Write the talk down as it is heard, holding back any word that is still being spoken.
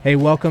Hey,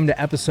 welcome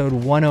to episode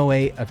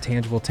 108 of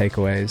Tangible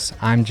Takeaways.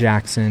 I'm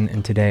Jackson,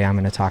 and today I'm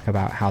going to talk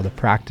about how the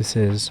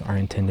practices are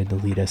intended to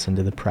lead us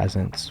into the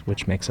presence,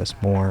 which makes us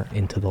more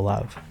into the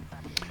love.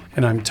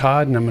 And I'm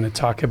Todd, and I'm going to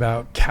talk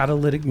about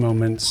catalytic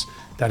moments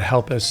that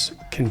help us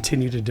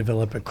continue to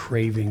develop a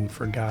craving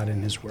for God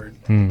and His Word.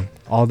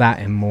 All that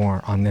and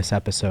more on this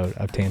episode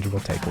of Tangible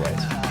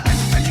Takeaways.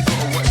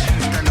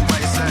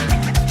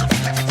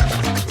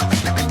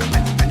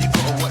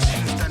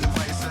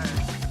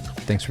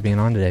 Thanks for being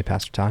on today,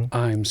 Pastor Todd.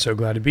 I'm so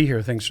glad to be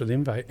here. Thanks for the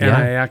invite. And Yeah.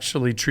 I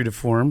actually, true to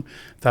form,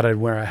 thought I'd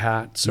wear a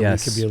hat so we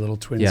could be a little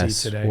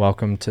twinsy today.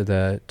 Welcome to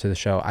the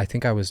show. I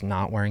think I was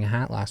not wearing a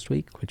hat last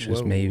week, which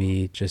was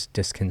maybe just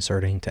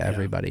disconcerting to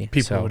everybody.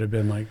 People would have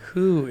been like,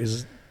 who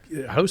is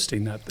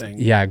hosting that thing?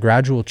 Yeah,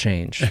 gradual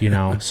change,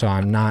 so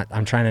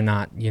I'm trying to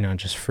not,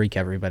 just freak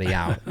everybody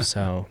out.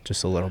 So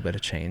just a little bit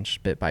of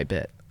change, bit by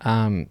bit.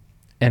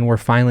 And we're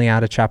finally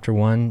out of chapter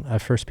 1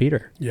 of 1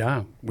 Peter.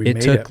 Yeah, we made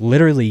it. It took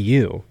literally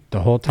you the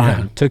whole time.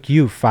 Yeah. It took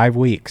you 5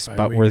 weeks,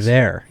 we're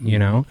there,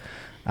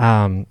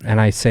 Mm-hmm.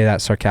 And I say that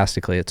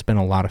sarcastically. It's been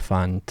a lot of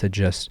fun to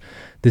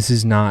this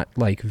is not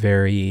like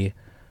very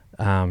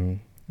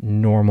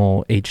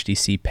normal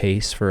HDC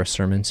pace for a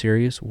sermon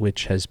series,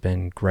 which has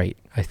been great.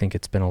 I think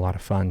it's been a lot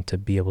of fun to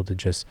be able to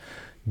just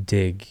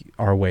dig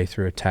our way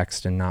through a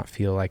text and not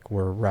feel like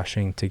we're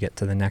rushing to get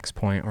to the next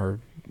point or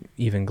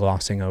even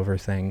glossing over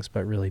things,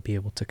 but really be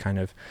able to kind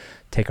of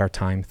take our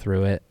time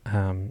through it.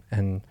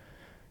 And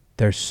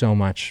there's so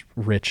much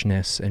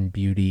richness and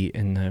beauty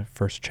in the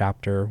first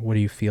chapter. What do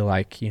you feel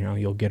like,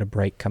 you'll get a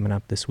break coming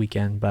up this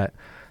weekend, but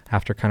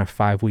after kind of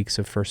 5 weeks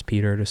of 1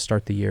 Peter to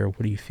start the year,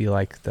 what do you feel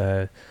like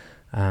the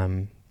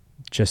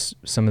just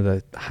some of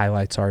the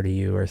highlights are to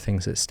you, or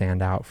things that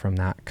stand out from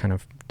that kind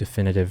of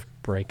definitive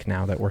break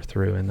now that we're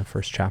through in the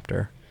first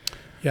chapter?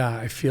 Yeah,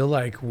 I feel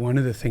like one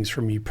of the things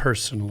for me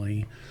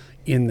personally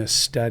in the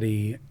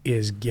study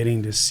is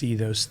getting to see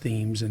those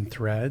themes and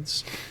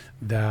threads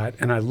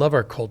and I love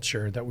our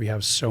culture that we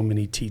have so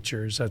many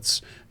teachers.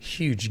 That's a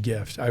huge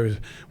gift. I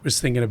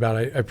was thinking about,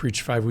 I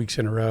preached 5 weeks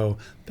in a row.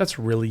 That's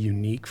really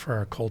unique for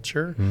our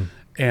culture.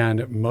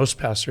 And most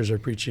pastors are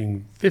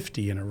preaching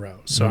 50 in a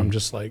row. So I'm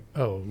just like,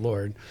 oh,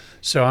 Lord.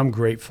 So I'm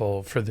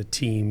grateful for the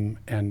team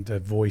and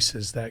the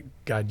voices that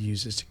God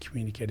uses to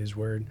communicate His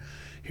Word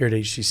here at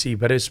HCC.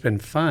 But it's been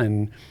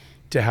fun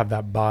to have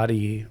that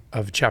body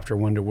of chapter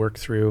 1 to work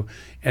through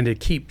and to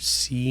keep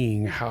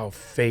seeing how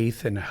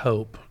faith and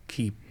hope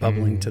keep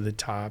bubbling to the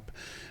top.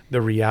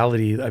 The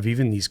reality of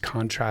even these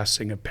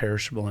contrasting of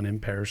perishable and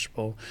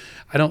imperishable.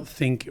 I don't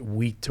think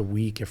week to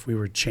week, if we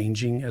were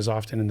changing as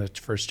often in the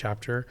first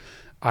chapter,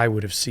 I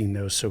would have seen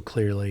those so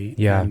clearly.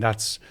 Yeah. And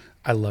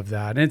I love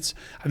that. And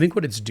I think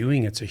what it's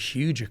doing, it's a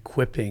huge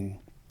equipping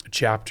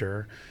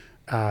chapter.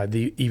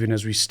 Even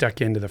as we stuck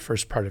into the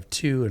first part of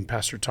 2, and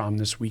Pastor Tom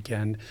this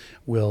weekend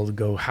will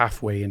go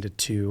halfway into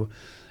 2,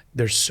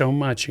 there's so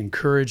much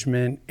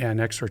encouragement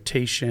and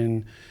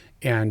exhortation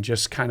and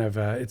just kind of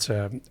it's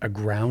a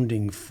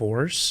grounding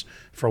force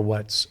for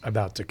what's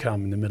about to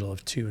come in the middle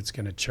of 2. It's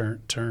going to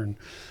turn.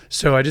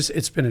 So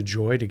it's been a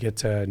joy to get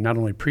to not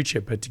only preach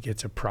it, but to get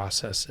to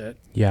process it.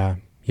 Yeah.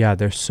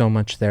 There's so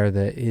much there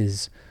that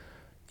is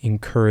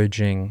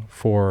encouraging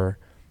for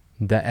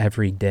the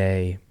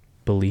everyday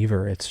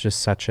believer. It's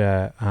just such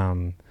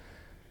a,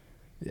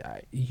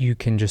 you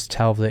can just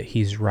tell that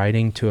he's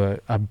writing to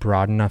a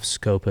broad enough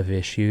scope of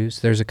issues.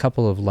 There's a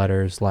couple of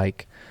letters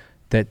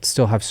that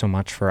still have so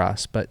much for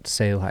us, but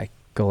say like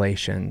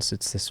Galatians,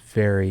 it's this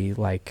very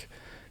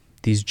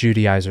these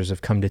Judaizers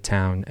have come to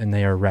town and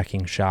they are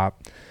wrecking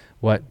shop.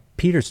 What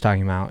Peter's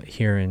talking about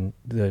here in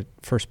the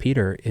First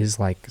Peter is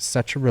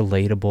such a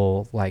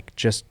relatable,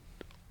 just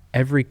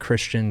every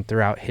Christian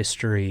throughout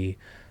history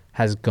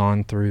has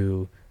gone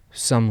through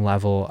some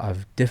level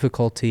of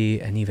difficulty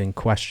and even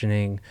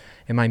questioning,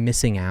 am I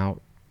missing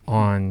out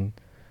on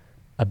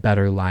a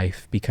better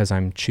life because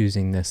I'm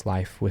choosing this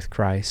life with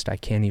Christ? I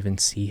can't even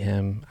see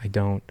Him. I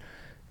don't,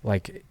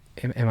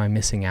 am I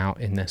missing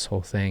out in this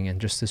whole thing? And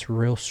just this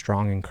real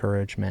strong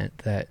encouragement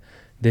that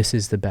this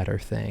is the better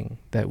thing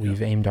that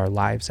we've aimed our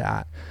lives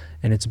at.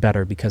 And it's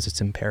better because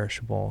it's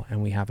imperishable,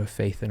 and we have a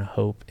faith and a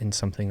hope in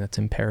something that's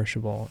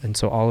imperishable. And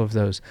so all of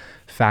those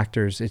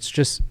factors, it's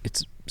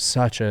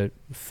such a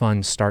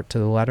fun start to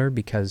the letter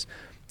because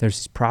there's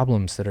these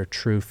problems that are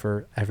true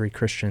for every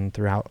Christian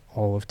throughout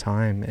all of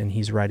time, and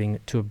he's writing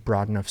to a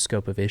broad enough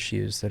scope of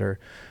issues that are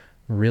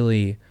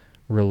really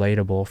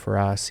relatable for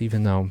us,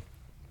 even though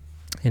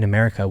in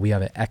America we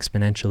have it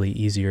exponentially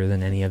easier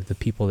than any of the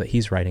people that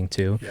he's writing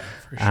to. Yeah,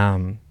 for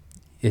sure.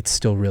 It's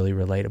still really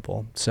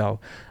relatable. So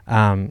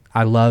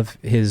I love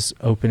his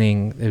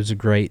opening. It was a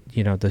great,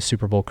 the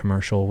Super Bowl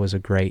commercial was a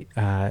great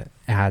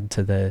add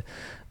to the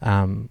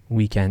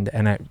weekend.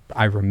 And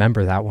I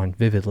remember that one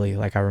vividly.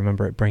 I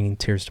remember it bringing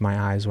tears to my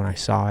eyes when I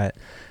saw it.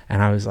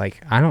 And I was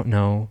like, I don't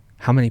know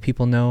how many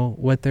people know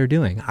what they're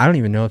doing? I don't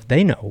even know if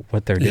they know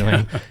what they're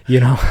doing. You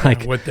know,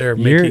 like what they're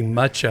making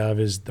much of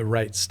is the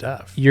right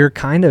stuff. You're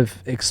kind of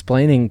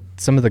explaining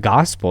some of the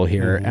gospel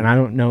here, and I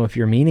don't know if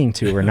you're meaning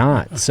to or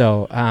not.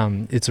 So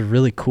it's a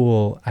really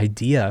cool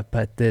idea.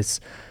 But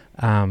this,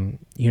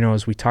 you know,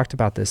 as we talked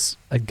about this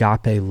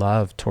agape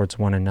love towards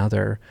one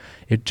another,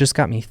 it just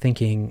got me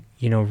thinking,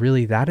 you know,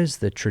 really that is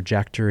the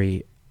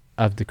trajectory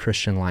of the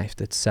Christian life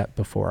that's set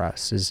before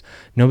us. Is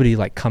nobody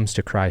like comes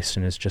to Christ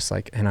and is just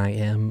like, and I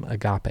am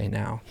agape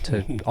now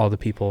to all the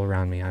people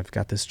around me. I've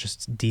got this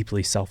just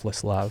deeply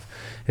selfless love.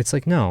 It's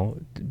like, no,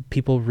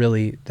 people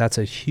really, that's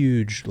a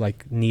huge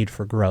like need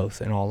for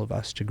growth in all of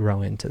us to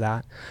grow into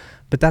that.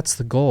 But that's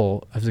the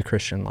goal of the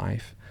Christian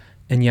life.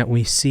 And yet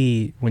we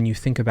see, when you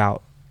think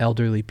about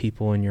elderly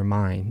people in your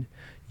mind,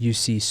 you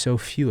see so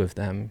few of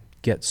them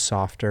get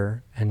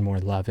softer and more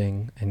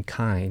loving and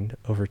kind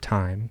over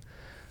time,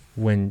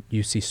 when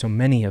you see so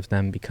many of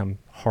them become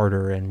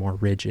harder and more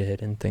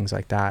rigid and things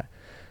like that.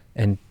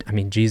 And I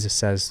mean, Jesus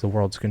says the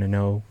world's going to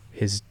know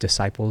his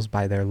disciples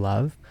by their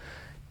love.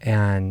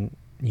 And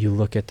you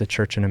look at the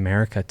church in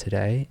America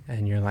today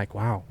and you're like,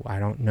 wow, I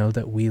don't know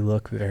that we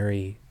look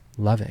very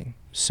loving.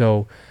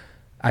 So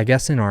I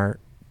guess in our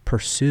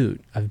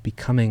pursuit of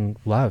becoming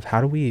love,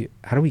 how do we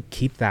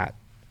keep that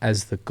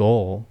as the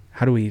goal?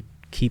 How do we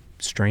keep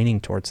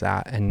straining towards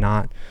that and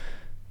not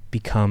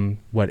become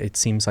what it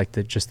seems like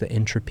just the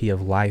entropy of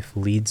life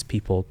leads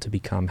people to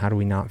become? How do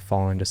we not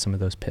fall into some of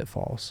those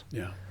pitfalls?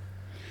 Yeah.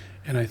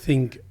 And I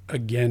think,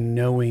 again,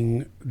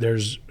 knowing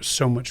there's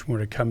so much more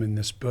to come in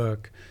this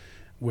book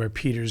where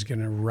Peter's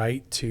going to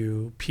write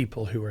to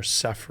people who are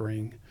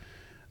suffering,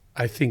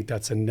 I think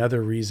that's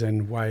another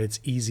reason why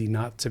it's easy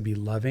not to be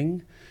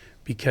loving,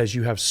 because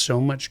you have so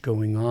much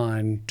going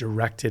on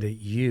directed at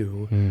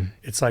you.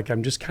 It's like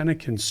I'm just kind of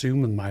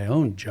consuming my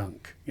own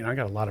junk. You know, I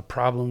got a lot of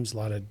problems, a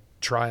lot of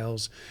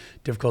trials,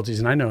 difficulties.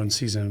 And I know in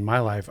season in my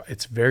life,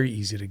 it's very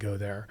easy to go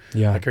there.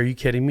 Yeah. Like, are you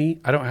kidding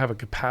me? I don't have a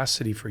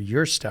capacity for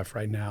your stuff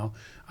right now.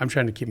 I'm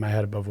trying to keep my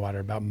head above water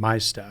about my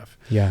stuff.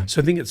 Yeah.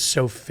 So I think it's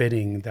so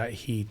fitting that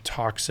he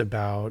talks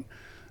about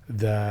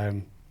that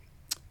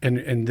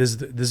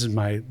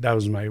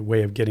was my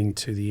way of getting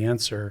to the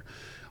answer.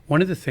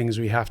 One of the things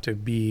we have to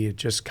be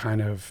just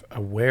kind of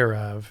aware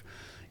of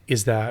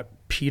is that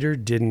Peter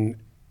didn't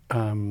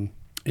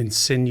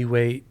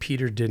insinuate,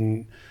 Peter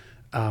didn't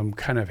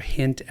kind of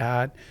hint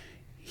at.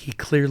 He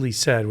clearly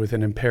said with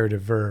an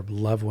imperative verb,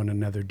 love one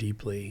another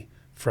deeply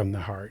from the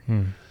heart.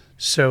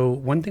 So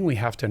one thing we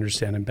have to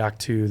understand, and back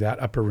to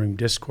that upper room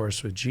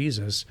discourse with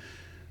Jesus,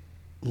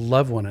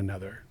 love one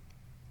another.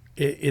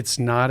 It's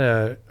not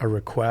a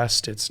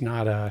request. It's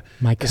not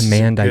my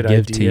command I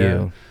give to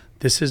you.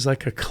 This is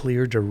like a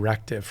clear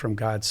directive from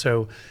God.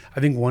 So I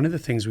think one of the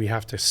things we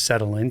have to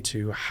settle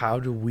into, how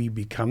do we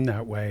become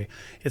that way?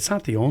 It's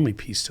not the only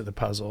piece to the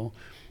puzzle.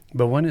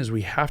 But one is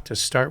we have to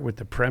start with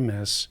the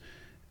premise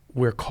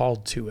we're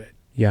called to it.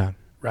 Yeah.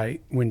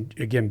 Right? When,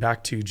 again,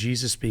 back to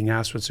Jesus being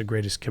asked what's the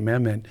greatest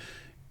commandment,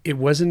 it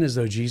wasn't as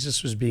though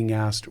Jesus was being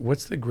asked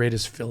what's the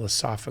greatest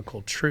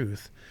philosophical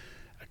truth.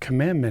 A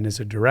commandment is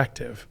a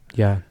directive.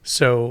 Yeah.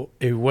 So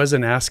it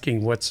wasn't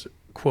asking what's,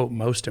 quote,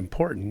 most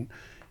important.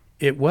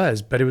 It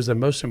was, but it was the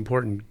most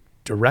important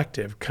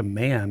directive,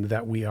 command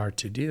that we are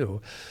to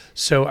do.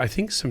 So I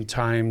think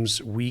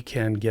sometimes we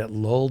can get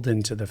lulled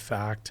into the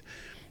fact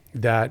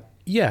that,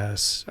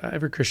 yes,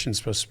 every Christian's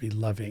supposed to be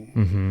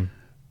loving,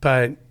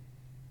 but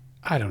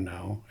I don't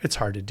know, it's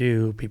hard to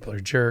do. People are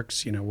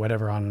jerks, you know,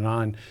 whatever, on and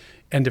on.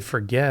 And to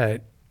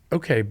forget,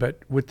 okay,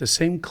 but with the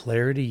same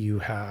clarity you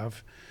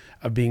have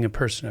of being a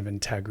person of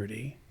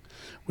integrity,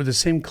 with the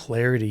same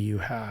clarity you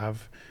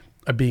have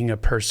of being a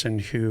person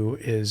who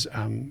is,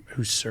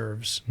 who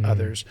serves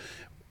others,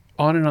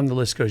 on and on the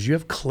list goes. You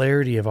have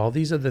clarity of all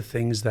these other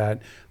things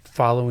that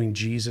following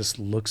Jesus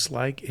looks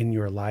like in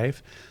your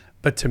life.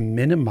 But to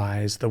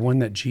minimize the one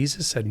that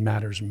Jesus said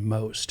matters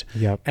most,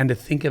 and to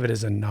think of it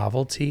as a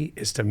novelty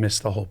is to miss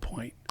the whole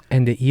point.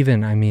 And to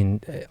even, I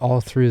mean, all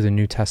through the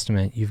New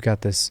Testament, you've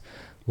got this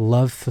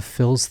love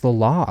fulfills the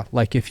law.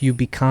 Like if you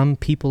become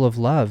people of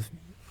love,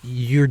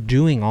 you're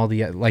doing all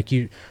the, like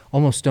you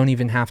almost don't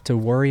even have to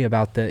worry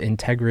about the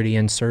integrity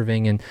and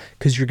serving, and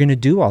because you're going to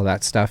do all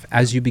that stuff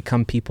as you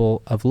become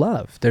people of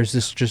love. There's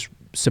this just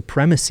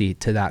supremacy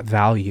to that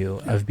value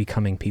of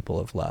becoming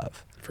people of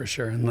love. For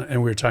sure. And we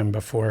were talking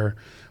before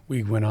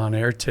we went on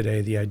air today,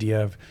 the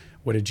idea of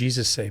what did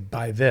Jesus say?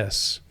 By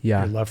this,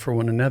 your love for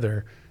one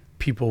another,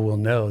 people will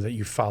know that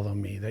you follow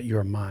me, that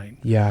you're mine.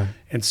 Yeah.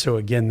 And so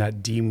again,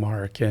 that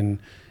demark. And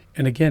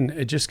again,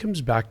 it just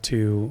comes back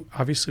to,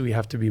 obviously we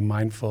have to be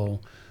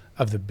mindful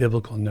of the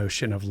biblical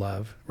notion of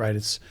love, right?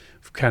 It's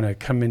kind of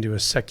come into a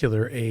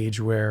secular age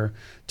where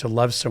to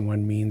love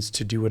someone means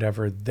to do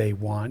whatever they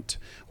want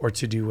or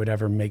to do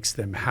whatever makes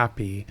them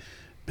happy.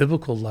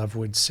 Biblical love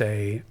would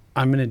say,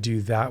 I'm going to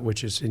do that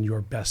which is in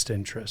your best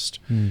interest.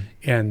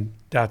 And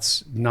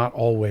that's not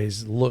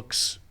always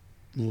looks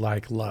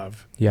like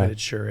love, but it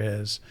sure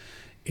is.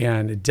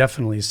 And it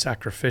definitely is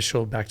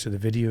sacrificial. Back to the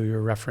video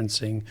you're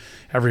referencing,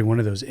 every one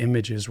of those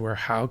images where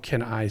how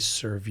can I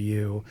serve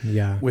you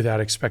without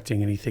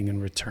expecting anything in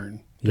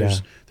return?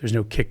 There's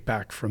no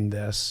kickback from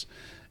this.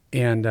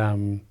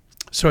 And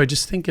so I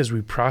just think as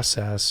we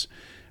process,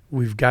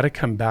 we've got to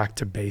come back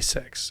to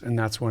basics. And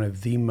that's one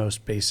of the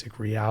most basic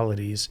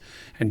realities.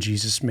 And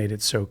Jesus made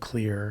it so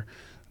clear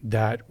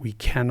that we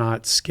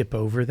cannot skip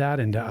over that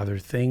into other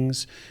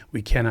things.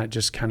 We cannot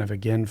just kind of,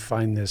 again,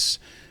 find this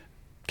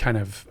kind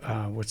of,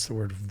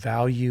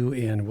 value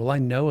in, well, I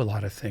know a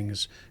lot of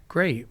things.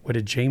 Great. What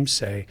did James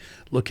say?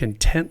 Look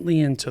intently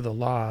into the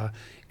law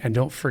and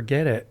don't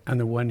forget it. And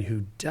the one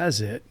who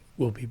does it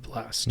will be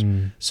blessed.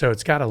 So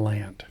it's got to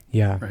land.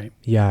 Yeah. Right.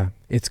 Yeah.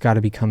 It's got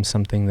to become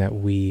something that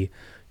we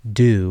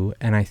do.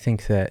 And I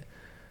think that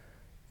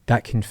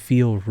can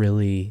feel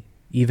really,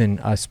 even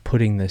us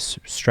putting this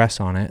stress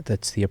on it,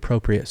 that's the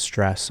appropriate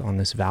stress on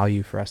this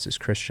value for us as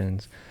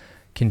Christians,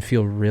 can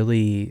feel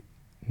really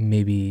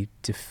maybe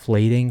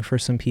deflating for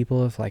some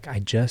people of like, I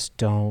just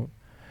don't,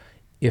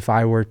 if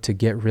I were to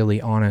get really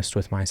honest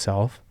with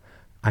myself,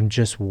 I'm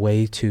just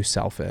way too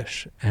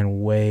selfish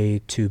and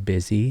way too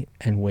busy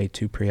and way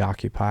too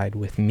preoccupied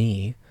with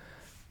me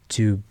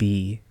to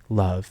be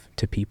love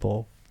to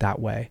people that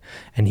way.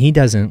 And he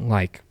doesn't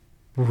like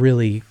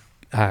really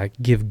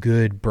give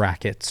good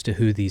brackets to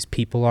who these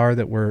people are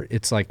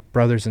it's like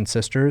brothers and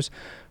sisters.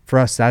 For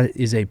us, that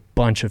is a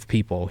bunch of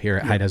people here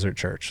at High Desert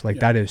Church. Like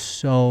that is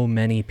so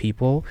many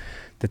people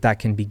that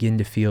can begin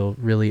to feel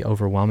really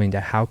overwhelming to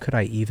how could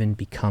I even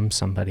become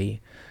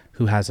somebody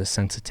who has a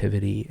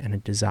sensitivity and a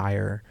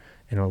desire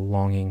and a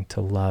longing to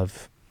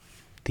love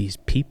these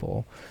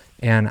people.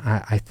 And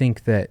I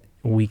think that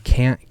we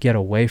can't get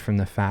away from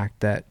the fact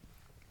that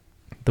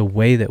the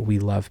way that we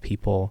love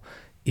people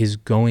is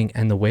going,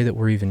 and the way that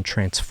we're even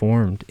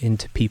transformed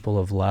into people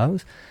of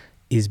love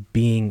is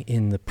being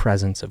in the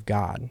presence of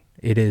God.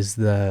 It is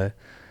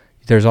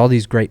there's all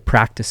these great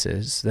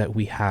practices that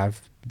we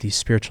have, these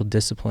spiritual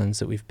disciplines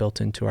that we've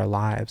built into our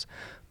lives,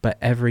 but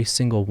every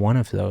single one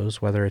of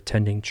those, whether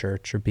attending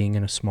church or being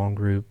in a small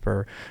group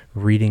or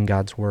reading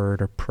God's word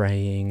or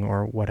praying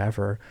or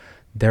whatever,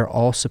 they're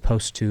all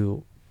supposed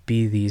to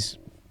be these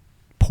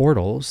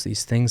portals,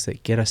 these things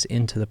that get us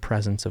into the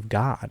presence of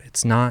God.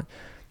 It's not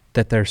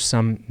that there's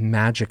some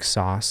magic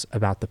sauce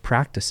about the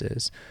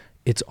practices.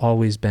 It's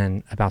always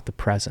been about the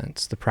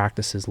presence. The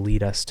practices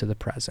lead us to the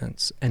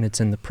presence, and it's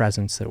in the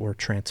presence that we're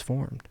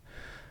transformed.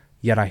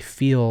 Yet I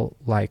feel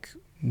like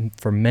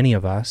for many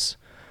of us,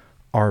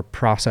 our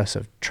process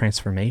of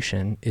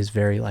transformation is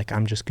very like,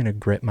 I'm just going to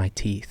grit my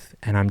teeth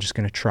and I'm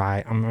going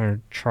to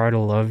try to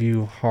love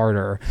you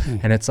harder.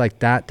 And it's like,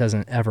 that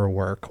doesn't ever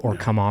work or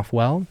come off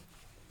well,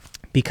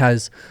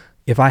 because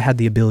if I had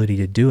the ability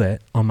to do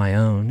it on my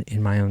own,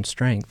 in my own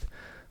strength,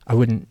 I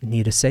wouldn't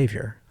need a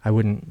savior. I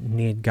wouldn't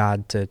need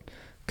God to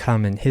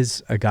come in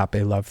his agape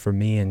love for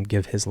me and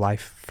give his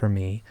life for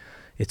me.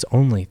 It's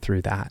only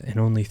through that and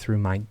only through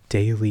my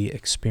daily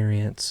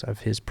experience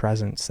of his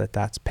presence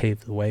that's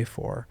paved the way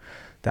for,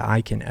 that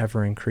I can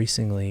ever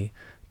increasingly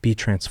be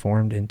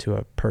transformed into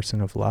a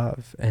person of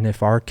love. And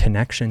if our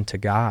connection to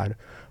God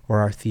or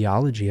our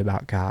theology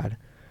about God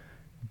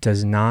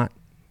does not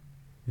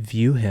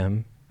view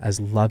him as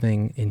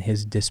loving in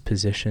his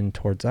disposition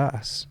towards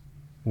us,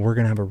 we're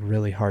going to have a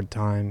really hard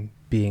time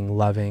being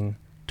loving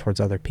towards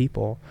other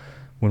people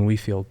when we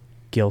feel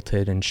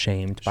guilted and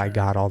shamed by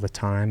God all the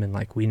time, and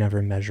like we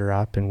never measure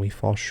up and we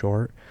fall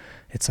short.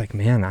 It's like,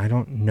 man, I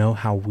don't know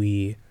how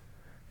we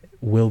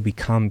will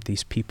become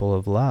these people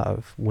of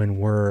love when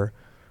we're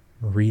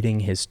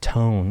reading his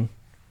tone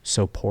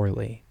so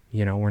poorly.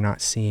 You know, we're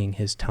not seeing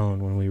his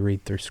tone when we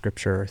read through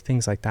scripture or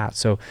things like that.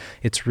 So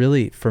it's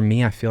really, for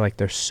me, I feel like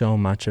there's so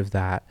much of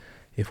that.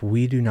 If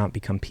we do not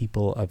become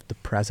people of the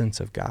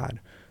presence of God,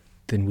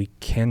 then we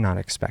cannot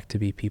expect to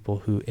be people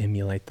who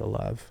emulate the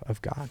love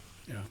of God.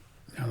 Yeah.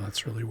 No,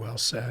 that's really well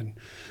said.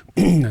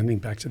 I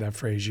think back to that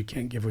phrase, you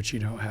can't give what you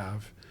don't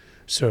have.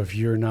 So if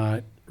you're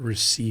not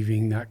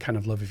receiving that kind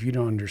of love, if you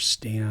don't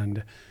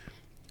understand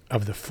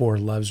of the 4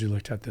 loves we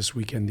looked at this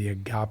weekend, the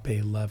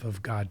agape love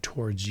of God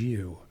towards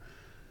you,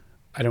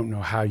 I don't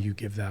know how you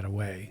give that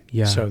away.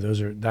 Yeah. So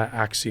that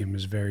axiom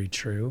is very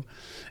true.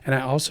 And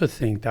I also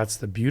think that's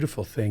the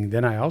beautiful thing.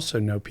 Then I also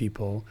know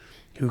people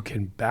who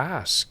can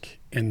bask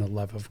in the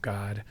love of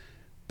God,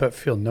 but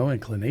feel no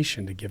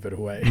inclination to give it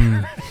away.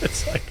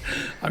 It's like,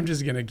 I'm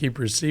just going to keep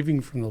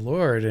receiving from the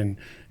Lord, and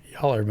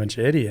y'all are a bunch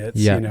of idiots,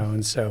 you know?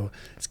 And so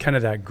it's kind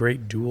of that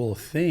great dual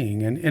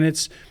thing. And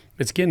it's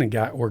again,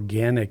 got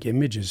organic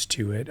images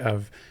to it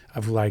of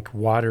like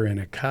water in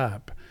a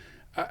cup.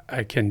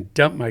 I can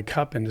dump my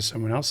cup into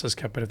someone else's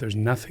cup, but if there's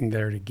nothing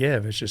there to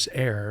give, it's just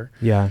air.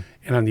 Yeah.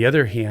 And on the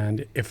other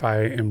hand, if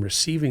I am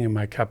receiving in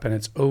my cup and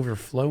it's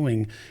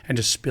overflowing and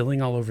just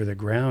spilling all over the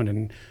ground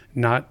and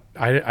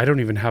I don't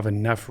even have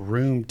enough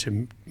room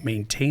to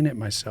maintain it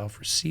myself,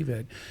 receive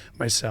it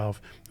myself,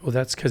 well,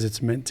 that's because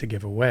it's meant to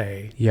give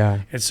away.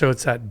 Yeah. And so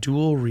it's that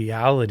dual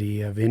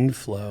reality of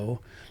inflow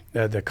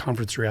The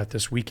conference we're at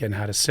this weekend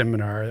had a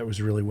seminar that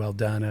was really well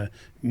done, a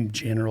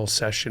general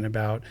session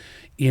about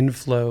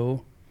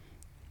inflow,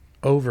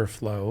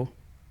 overflow,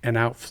 and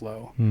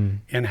outflow,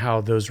 and how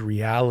those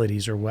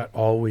realities are what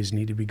always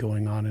need to be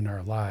going on in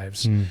our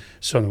lives.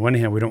 So on the one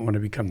hand, we don't want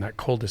to become that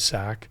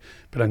cul-de-sac,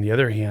 but on the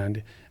other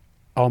hand,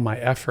 all my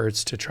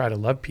efforts to try to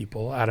love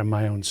people out of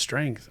my own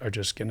strength are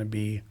just going to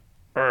be,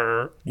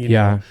 you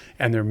know,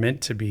 and they're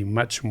meant to be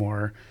much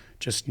more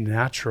just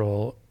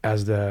natural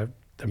as the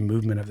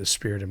movement of the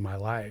Spirit in my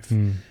life,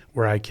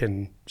 where I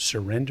can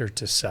surrender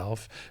to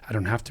self. I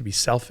don't have to be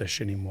selfish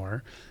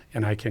anymore,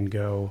 and I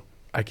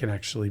can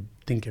actually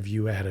think of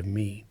you ahead of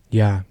me.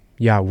 Yeah,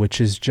 which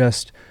is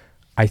just,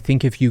 I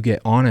think if you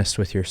get honest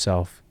with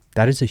yourself,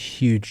 that is a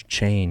huge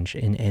change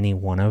in any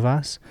one of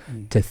us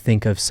to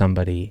think of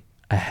somebody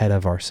ahead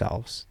of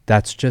ourselves.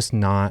 That's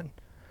not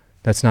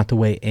the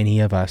way any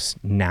of us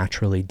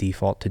naturally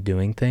default to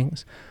doing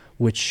things,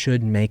 which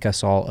should make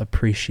us all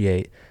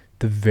appreciate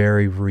the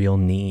very real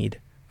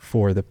need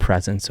for the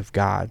presence of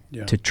God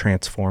to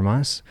transform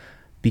us.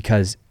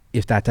 Because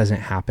if that doesn't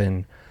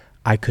happen,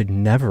 I could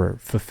never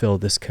fulfill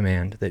this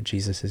command that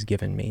Jesus has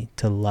given me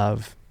to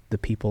love the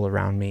people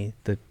around me,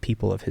 the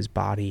people of his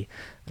body.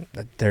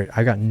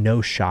 I got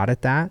no shot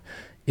at that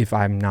if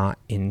I'm not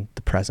in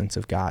the presence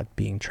of God,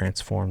 being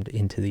transformed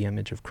into the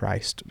image of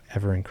Christ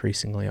ever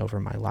increasingly over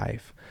my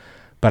life.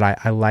 But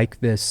I like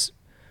this.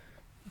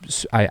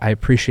 I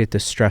appreciate the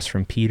stress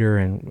from Peter,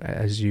 and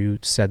as you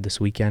said this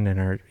weekend and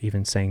are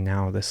even saying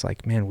now, this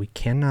like, man, we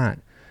cannot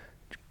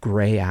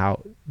gray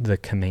out the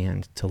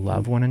command to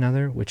love one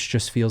another, which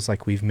just feels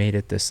like we've made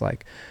it this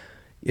like,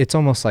 it's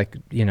almost like,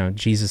 you know,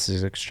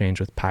 Jesus's exchange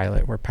with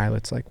Pilate, where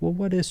Pilate's like, well,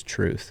 what is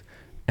truth?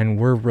 And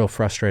we're real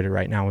frustrated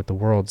right now with the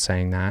world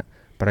saying that,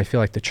 but I feel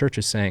like the church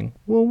is saying,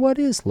 well, what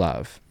is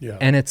love? Yeah.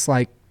 And it's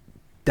like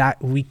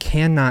that we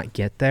cannot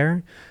get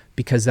there,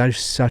 because that is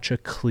such a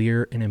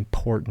clear and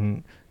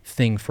important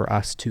thing for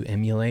us to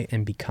emulate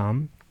and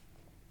become.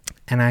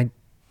 And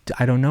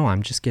I don't know,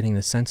 I'm just getting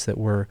the sense that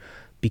we're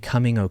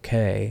becoming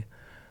okay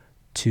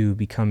to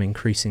become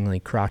increasingly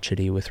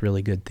crotchety with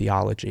really good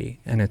theology.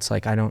 And it's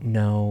like, I don't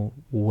know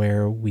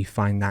where we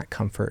find that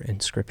comfort in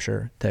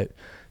Scripture, that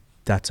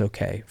that's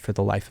okay for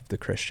the life of the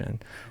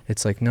Christian.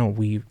 It's like, no,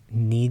 we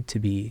need to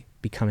be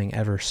becoming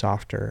ever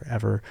softer,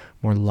 ever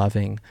more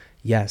loving.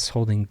 Yes,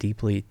 holding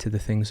deeply to the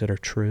things that are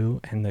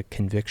true and the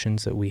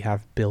convictions that we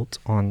have built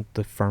on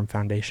the firm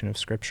foundation of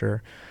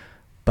Scripture,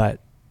 but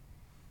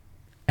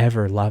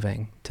ever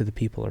loving to the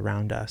people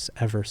around us,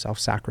 ever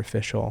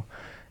self-sacrificial.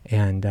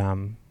 And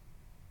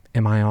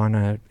am I on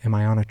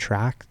a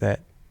track that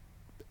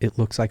it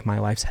looks like my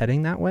life's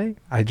heading that way?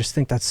 I just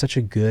think that's such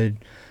a good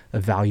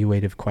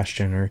evaluative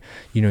question. Or,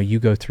 you know, you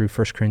go through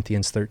 1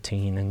 Corinthians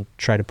 13 and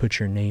try to put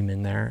your name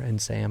in there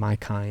and say, am I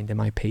kind? Am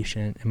I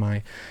patient?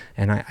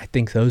 And I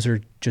think those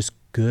are just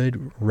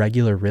good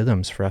regular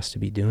rhythms for us to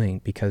be doing,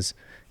 because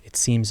it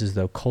seems as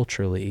though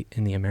culturally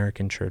in the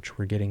American church,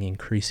 we're getting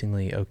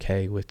increasingly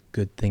okay with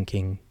good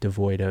thinking,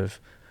 devoid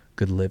of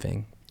good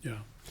living. Yeah.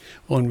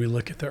 Well, and we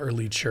look at the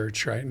early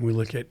church, right? And we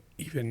look at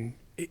even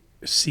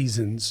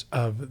seasons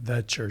of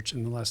the church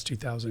in the last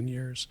 2,000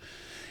 years.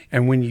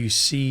 And when you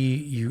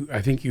see,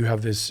 I think you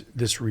have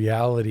this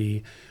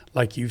reality,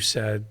 like you've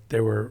said,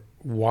 they were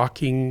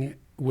walking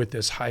with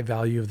this high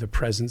value of the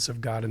presence of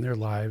God in their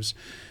lives.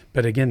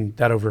 But again,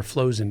 that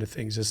overflows into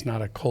things. It's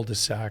not a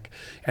cul-de-sac.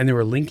 And they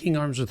were linking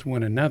arms with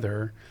one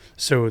another.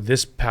 So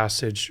this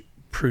passage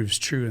proves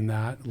true in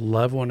that.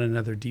 Love one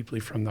another deeply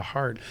from the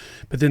heart.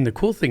 But then the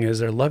cool thing is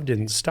their love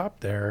didn't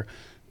stop there.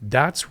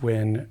 That's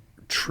when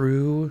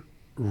true,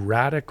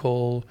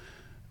 radical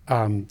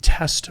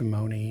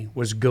testimony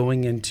was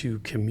going into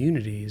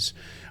communities,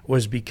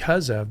 was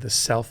because of the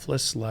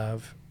selfless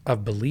love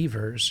of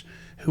believers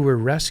who were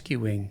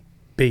rescuing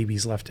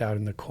babies left out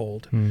in the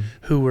cold,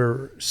 who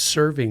were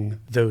serving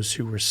those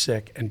who were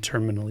sick and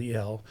terminally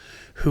ill,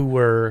 who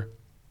were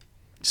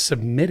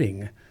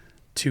submitting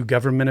to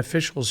government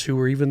officials who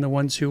were even the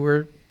ones who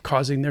were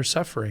causing their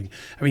suffering.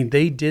 I mean,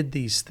 they did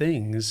these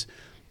things,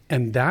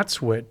 and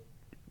that's what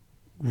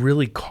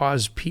really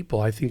caused people,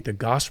 I think, the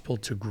gospel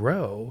to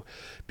grow,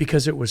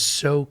 because it was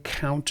so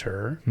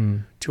counter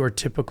to our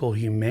typical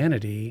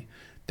humanity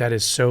that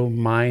is so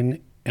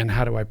mine and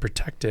how do I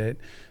protect it,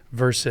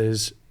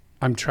 versus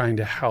I'm trying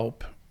to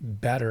help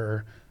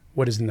better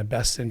what is in the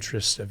best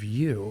interest of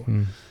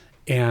you.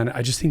 And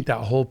I just think that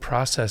whole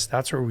process,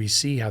 that's where we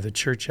see how the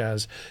church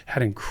has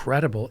had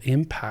incredible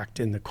impact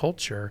in the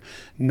culture,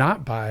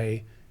 not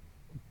by,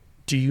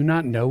 do you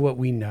not know what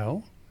we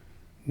know?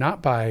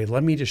 Not by,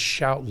 let me just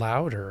shout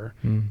louder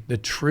the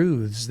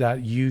truths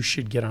that you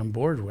should get on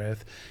board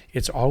with.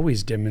 It's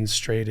always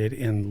demonstrated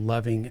in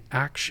loving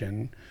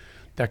action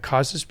that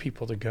causes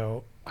people to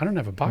go, I don't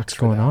have a box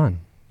for that. What's going on?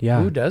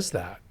 Yeah. Who does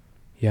that?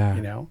 Yeah.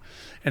 You know?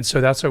 And so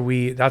that's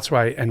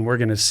why, and we're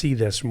going to see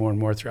this more and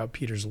more throughout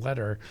Peter's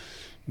letter.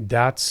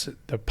 That's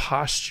the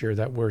posture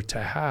that we're to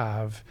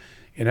have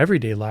in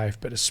everyday life,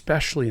 but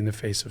especially in the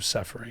face of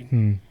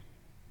suffering.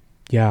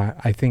 Yeah.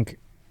 I think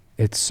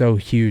it's so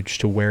huge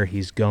to where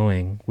he's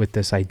going with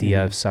this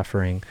idea of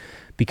suffering,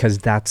 because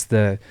that's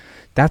the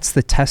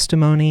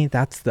testimony,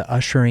 that's the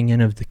ushering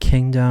in of the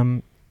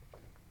kingdom.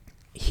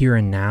 Here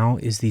and now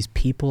is these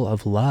people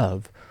of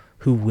love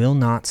who will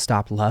not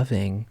stop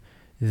loving,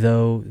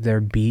 though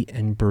they're beat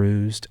and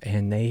bruised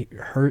and they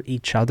hurt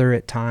each other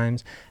at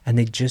times, and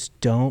they just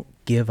don't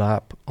give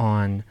up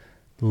on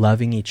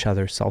loving each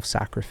other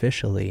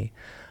self-sacrificially.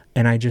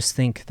 And I just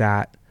think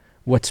that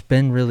what's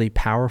been really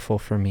powerful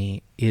for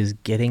me is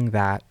getting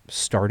that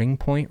starting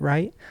point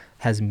right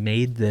has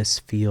made this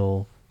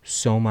feel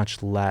so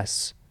much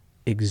less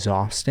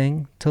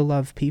exhausting to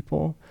love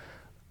people,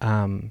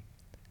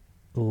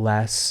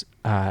 less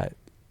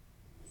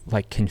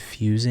like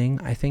confusing,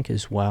 I think,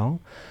 as well.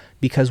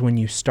 Because when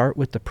you start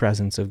with the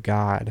presence of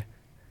God,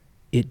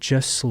 it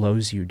just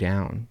slows you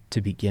down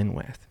to begin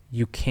with.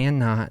 You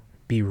cannot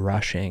be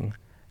rushing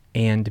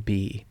and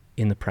be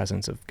in the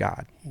presence of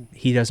God.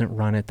 He doesn't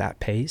run at that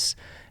pace,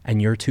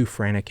 and you're too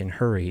frantic and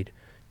hurried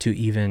to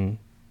even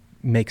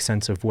make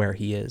sense of where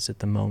he is at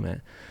the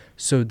moment.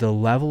 So the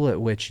level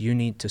at which you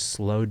need to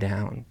slow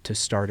down to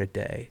start a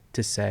day,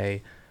 to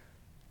say,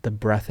 the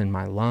breath in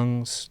my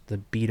lungs, the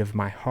beat of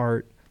my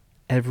heart,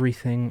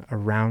 everything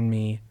around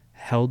me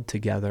held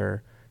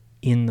together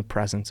in the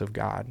presence of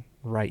God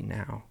right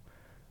now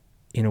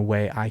in a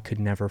way I could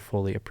never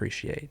fully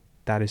appreciate.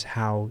 That is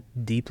how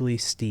deeply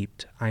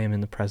steeped I am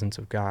in the presence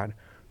of God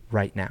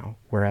right now,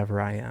 wherever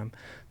I am.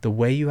 The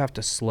way you have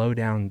to slow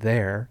down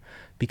there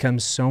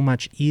becomes so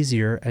much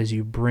easier as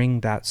you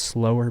bring that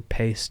slower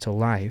pace to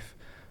life,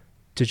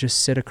 to just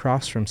sit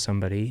across from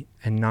somebody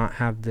and not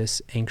have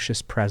this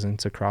anxious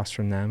presence across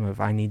from them of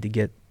I need to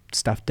get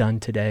stuff done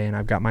today and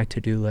I've got my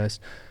to-do list,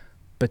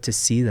 but to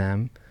see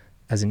them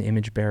as an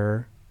image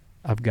bearer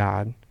of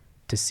God,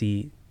 to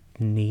see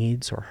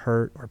needs or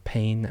hurt or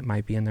pain that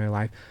might be in their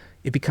life.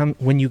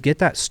 When you get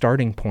that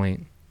starting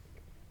point,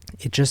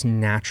 it just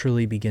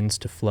naturally begins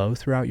to flow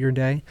throughout your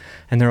day.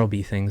 And there will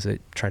be things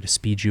that try to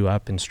speed you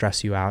up and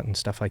stress you out and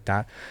stuff like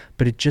that.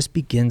 But it just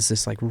begins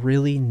this like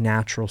really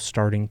natural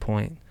starting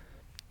point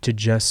to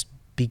just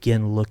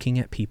begin looking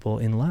at people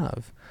in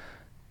love,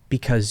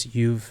 because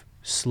you've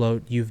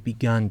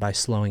begun by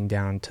slowing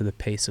down to the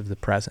pace of the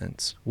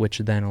presence, which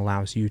then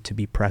allows you to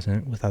be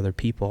present with other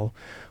people,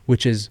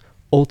 which is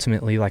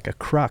ultimately like a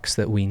crux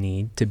that we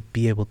need to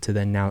be able to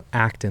then now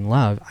act in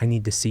love. I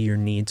need to see your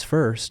needs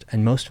first.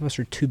 And most of us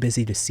are too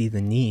busy to see the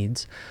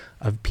needs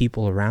of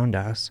people around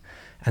us.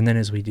 And then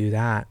as we do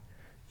that,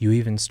 you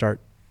even start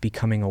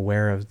becoming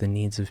aware of the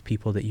needs of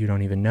people that you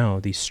don't even know,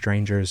 these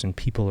strangers and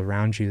people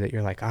around you that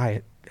you're like,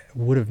 I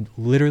would have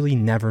literally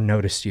never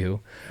noticed you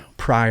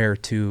prior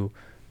to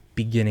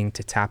beginning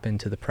to tap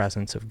into the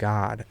presence of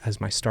God as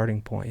my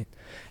starting point.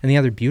 And the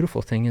other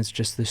beautiful thing is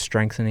just the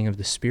strengthening of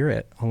the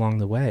Spirit along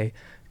the way.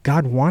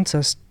 God wants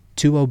us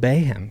to obey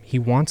him. He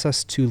wants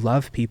us to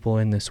love people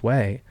in this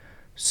way.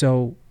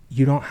 So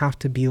you don't have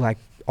to be like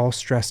all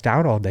stressed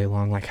out all day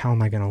long, like, how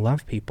am I going to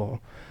love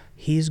people?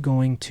 He's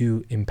going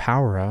to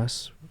empower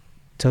us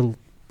to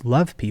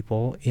love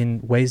people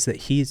in ways that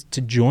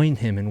to join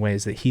him in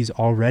ways that he's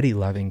already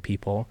loving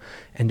people,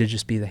 and to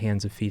just be the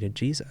hands and feet of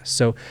Jesus.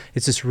 So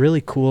it's this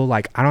really cool,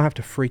 like, I don't have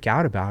to freak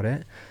out about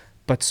it,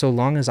 but so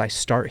long as I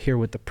start here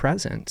with the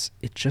presence,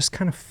 it just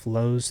kind of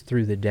flows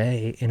through the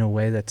day in a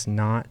way that's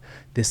not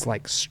this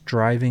like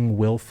striving,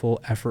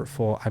 willful,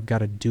 effortful, I've got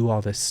to do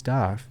all this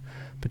stuff,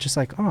 but just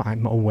like, oh,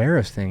 I'm aware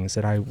of things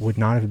that I would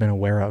not have been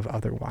aware of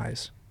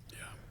otherwise.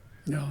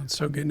 No, it's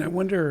so good. And I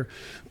wonder,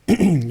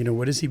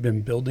 what has he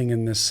been building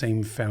in this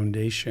same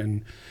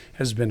foundation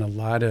has been a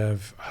lot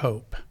of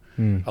hope,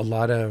 a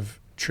lot of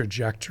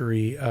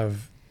trajectory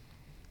of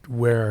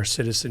where our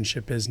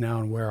citizenship is now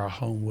and where our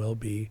home will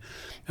be.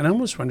 And I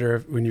almost wonder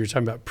if, when you're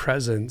talking about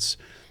presence,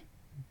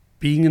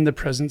 being in the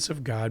presence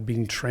of God,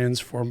 being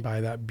transformed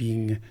by that,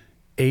 being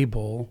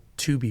able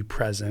to be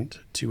present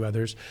to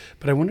others.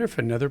 But I wonder if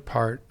another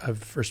part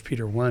of 1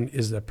 Peter 1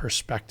 is the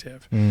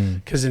perspective.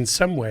 Because in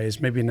some ways,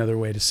 maybe another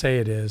way to say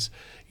it is,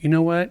 you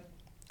know what?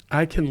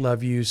 I can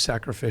love you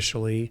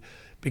sacrificially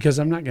because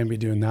I'm not going to be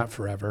doing that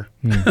forever.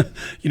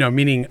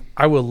 Meaning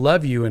I will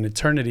love you in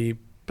eternity,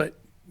 but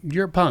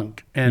you're a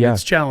punk and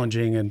it's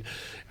challenging and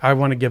I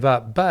want to give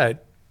up.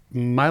 But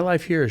my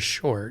life here is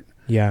short.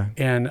 Yeah.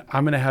 And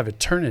I'm going to have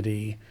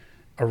eternity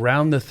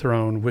around the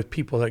throne with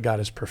people that God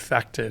has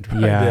perfected by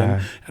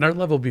then. And our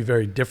love will be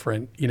very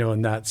different,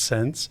 in that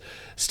sense.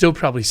 Still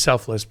probably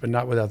selfless, but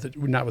not with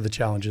the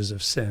challenges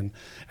of sin.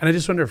 And I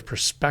just wonder if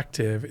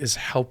perspective is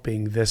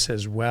helping this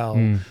as well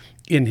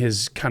in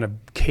his kind of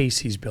case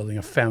he's building,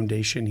 a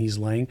foundation he's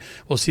laying.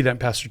 We'll see that in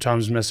Pastor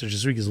Tom's message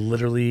this week is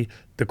literally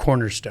the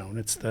cornerstone.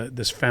 It's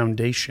this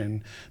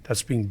foundation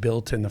that's being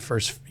built in the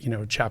first,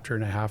 chapter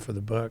and a half of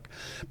the book.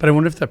 But I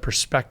wonder if the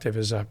perspective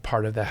is a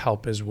part of the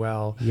help as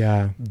well.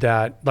 Yeah.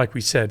 That, like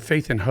we said,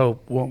 faith and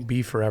hope won't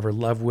be forever.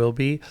 Love will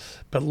be,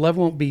 but love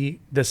won't be,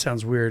 this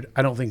sounds weird,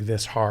 I don't think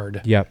this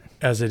hard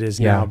as it is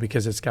now,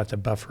 because it's got the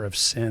buffer of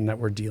sin that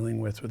we're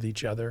dealing with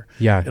each other.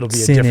 Yeah. It'll be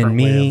sin a different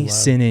in way me, of love.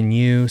 sin in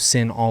you,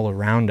 sin all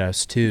around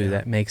us too.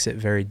 That makes it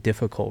very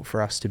difficult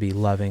for us to be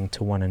loving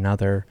to one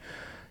another.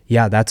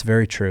 Yeah, that's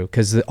very true,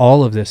 because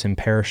all of this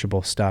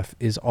imperishable stuff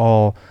is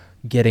all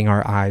getting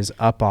our eyes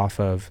up off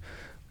of,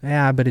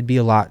 but it'd be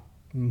a lot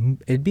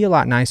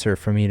nicer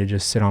for me to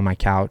just sit on my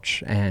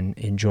couch and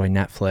enjoy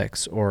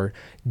Netflix, or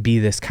be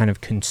this kind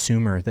of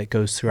consumer that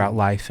goes throughout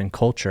life and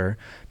culture,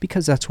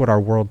 because that's what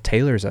our world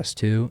tailors us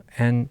to.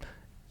 And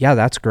yeah,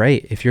 that's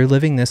great. If you're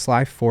living this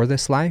life for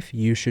this life,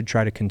 you should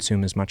try to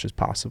consume as much as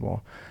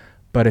possible.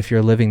 But if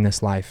you're living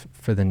this life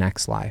for the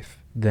next life,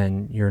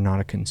 then you're not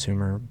a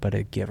consumer, but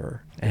a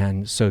giver.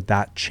 And so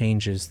that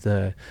changes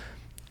the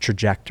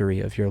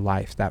trajectory of your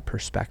life, that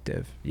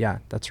perspective. Yeah,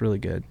 that's really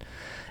good.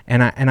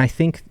 And I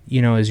think,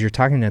 as you're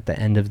talking at the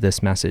end of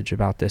this message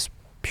about this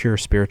pure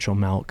spiritual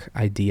milk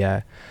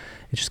idea,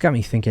 it just got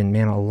me thinking,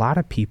 man, a lot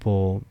of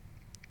people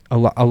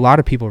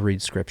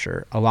read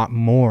scripture a lot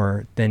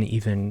more than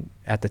even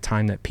at the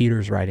time that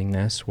Peter's writing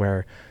this,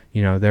 where,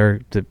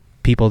 the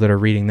people that are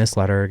reading this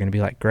letter are going to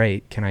be like,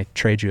 great, can I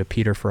trade you a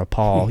Peter for a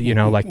Paul?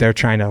 Like they're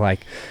trying to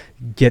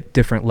get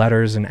different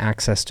letters and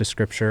access to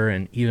scripture.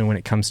 And even when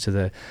it comes to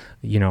the,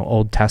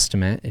 Old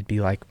Testament, it'd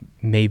be like,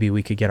 maybe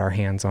we could get our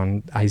hands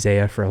on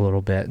Isaiah for a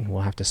little bit and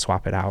we'll have to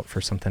swap it out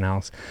for something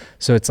else.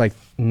 So it's like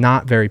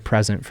not very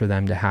present for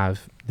them to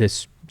have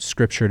this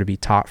scripture to be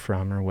taught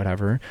from or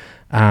whatever.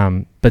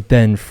 But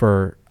then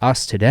for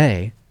us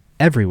today,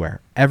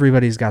 everywhere,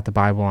 everybody's got the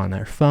Bible on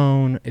their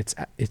phone.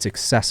 It's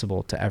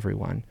accessible to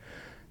everyone.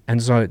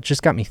 And so it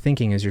just got me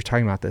thinking, as you're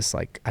talking about this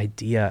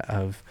idea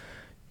of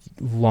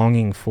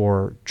longing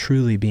for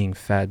truly being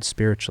fed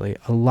spiritually,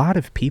 a lot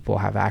of people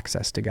have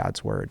access to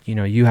God's word.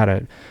 You had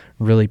a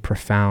really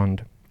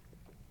profound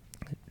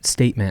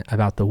statement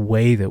about the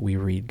way that we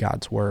read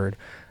God's word,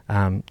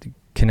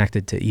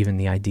 connected to even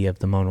the idea of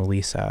the Mona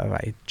Lisa.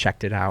 I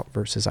checked it out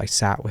versus I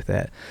sat with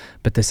it.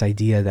 But this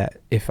idea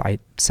that if I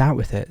sat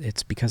with it,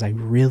 it's because I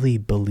really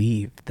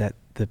believe that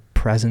the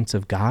presence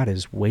of God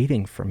is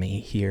waiting for me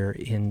here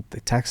in the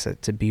text,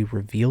 to be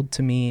revealed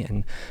to me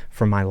and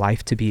for my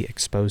life to be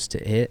exposed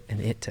to it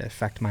and it to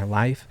affect my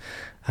life.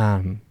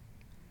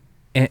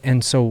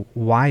 And so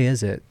why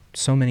is it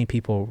so many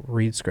people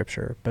read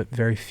scripture, but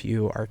very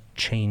few are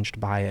changed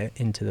by it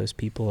into those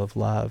people of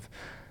love?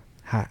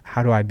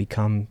 How do I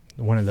become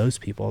one of those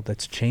people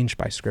that's changed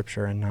by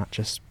scripture and not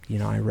just,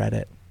 I read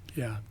it?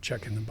 Yeah,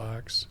 checking the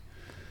box.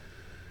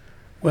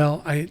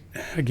 Well,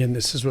 again,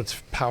 this is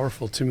what's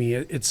powerful to me.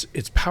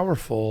 It's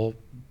powerful,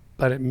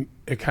 but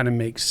it kind of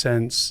makes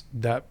sense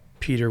that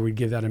Peter would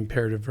give that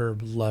imperative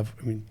verb,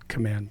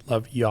 command,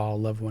 love y'all,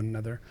 love one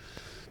another.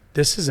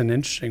 This is an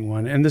interesting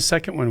one. And the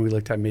second one we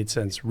looked at made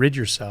sense. Rid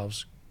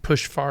yourselves,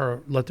 push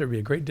far, let there be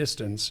a great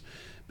distance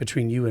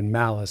between you and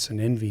malice and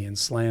envy and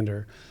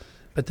slander.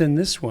 But then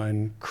this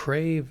one,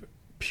 crave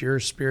pure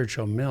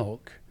spiritual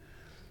milk.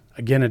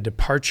 Again, a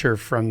departure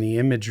from the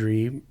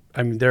imagery.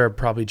 There are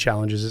probably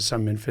challenges that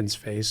some infants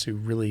face who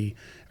really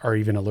are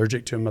even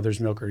allergic to a mother's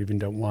milk or even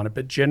don't want it.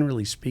 But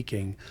generally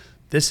speaking,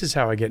 this is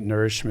how I get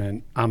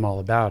nourishment. I'm all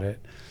about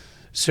it.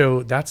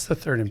 So that's the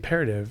third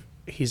imperative.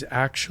 He's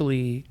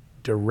actually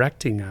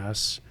directing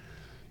us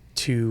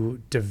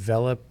to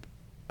develop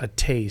a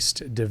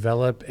taste,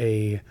 develop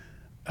a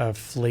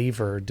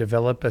flavor,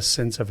 develop a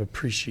sense of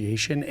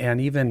appreciation,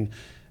 and even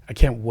I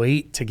can't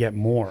wait to get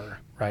more,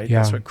 right? Yeah.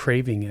 That's what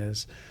craving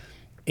is.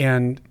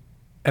 And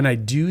I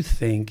do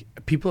think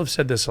people have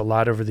said this a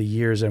lot over the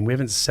years, and we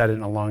haven't said it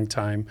in a long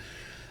time,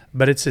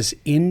 but it's this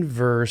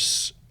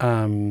inverse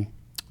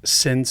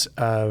sense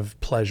of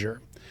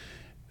pleasure.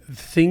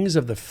 Things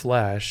of the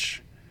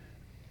flesh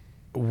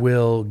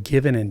will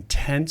give an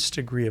intense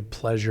degree of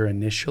pleasure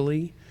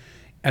initially,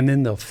 and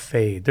then they'll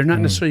fade. They're not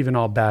necessarily even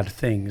all bad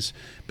things,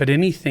 but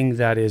anything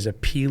that is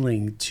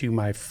appealing to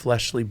my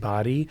fleshly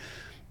body,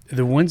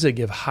 the ones that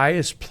give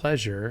highest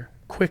pleasure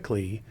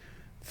quickly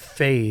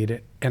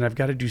fade, and I've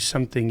got to do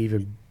something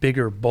even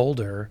bigger,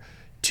 bolder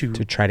to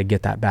try to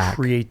get that back,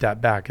 create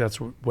that back. That's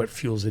what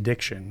fuels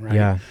addiction, right?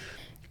 Yeah.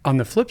 On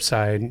the flip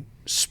side,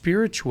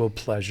 spiritual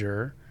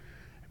pleasure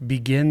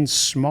begins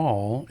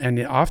small and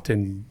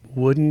often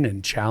wooden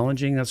and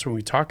challenging. That's what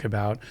we talk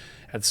about.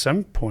 At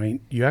some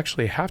point, you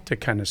actually have to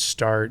kind of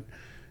start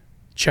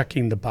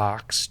checking the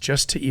box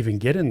just to even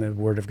get in the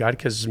Word of God,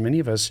 because many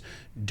of us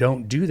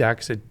don't do that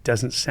because it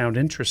doesn't sound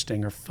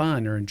interesting or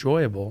fun or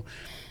enjoyable.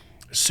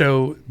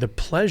 So the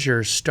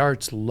pleasure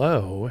starts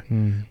low,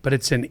 but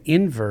it's an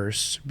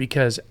inverse,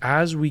 because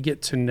as we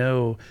get to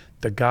know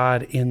the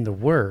God in the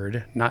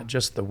Word, not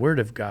just the Word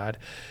of God,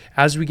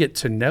 as we get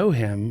to know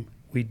Him,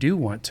 we do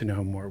want to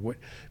know more,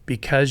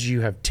 because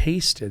you have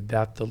tasted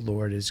that the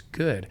Lord is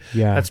good.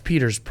 Yeah. That's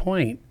Peter's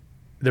point.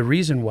 the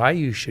reason why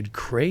you should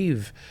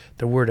crave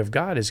the Word of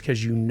God is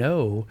because you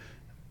know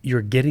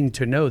you're getting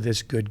to know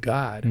this good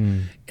God.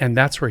 And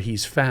that's where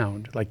he's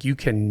found. Like, you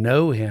can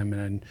know him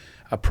in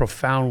a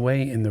profound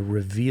way in the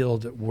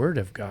revealed Word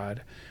of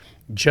God.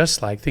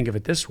 Just like, think of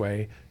it this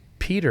way,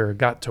 Peter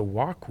got to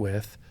walk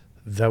with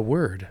the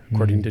Word,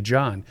 according to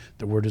John.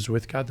 The Word is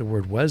with God, the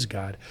Word was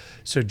God.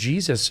 So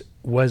Jesus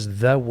was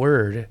the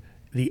Word,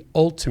 the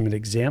ultimate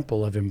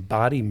example of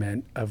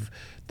embodiment of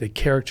the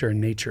character and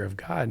nature of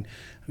God.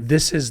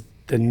 This is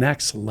the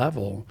next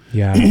level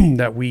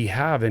that we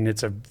have, and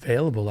it's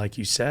available, like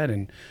you said,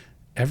 in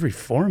every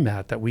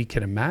format that we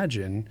can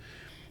imagine.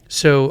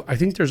 So I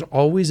think there's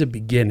always a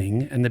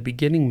beginning, and the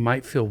beginning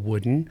might feel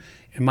wooden.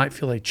 It might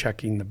feel like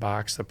checking the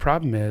box. The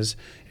problem is,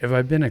 if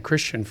I've been a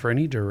Christian for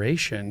any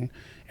duration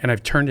and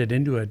I've turned it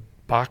into a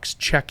box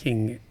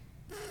checking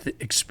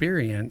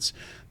experience,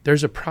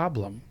 there's a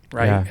problem,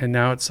 right? Yeah. And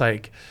now it's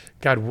like,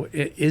 God,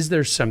 is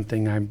there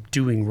something I'm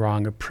doing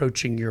wrong,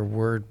 approaching your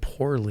Word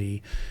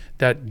poorly,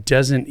 that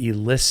doesn't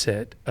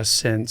elicit a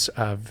sense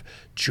of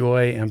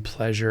joy and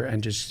pleasure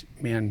and just,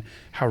 man,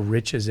 how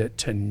rich is it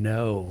to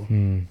know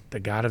the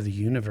God of the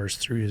universe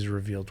through his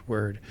revealed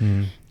Word?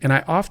 And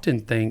I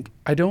often think,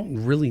 I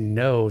don't really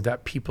know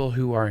that people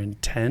who are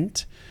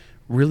intent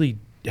really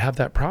have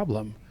that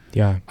problem.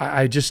 Yeah.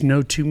 I just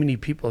know too many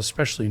people,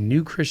 especially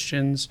new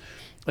Christians,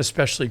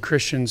 especially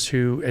Christians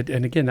who,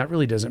 and again, that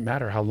really doesn't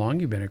matter how long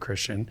you've been a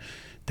Christian,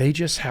 they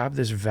just have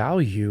this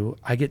value.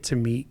 I get to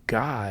meet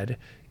God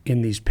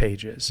in these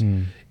pages.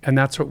 And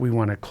that's what we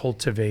want to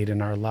cultivate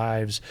in our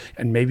lives.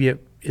 And maybe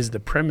it is the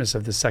premise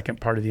of the second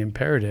part of the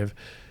imperative,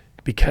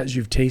 because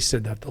you've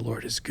tasted that the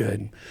Lord is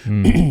good.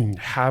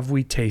 Have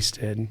we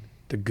tasted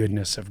the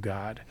goodness of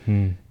God?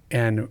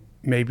 And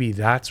maybe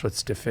that's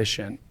what's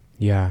deficient.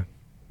 Yeah.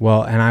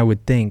 Well, and I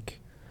would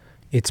think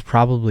it's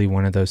probably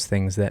one of those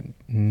things that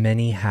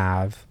many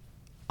have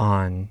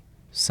on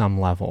some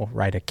level,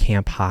 right? A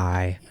camp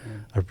high,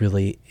 a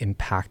really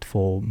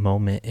impactful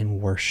moment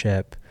in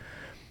worship.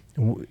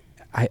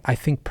 I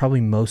think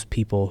probably most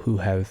people who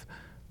have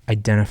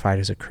identified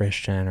as a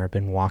Christian or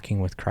been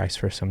walking with Christ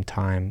for some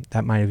time,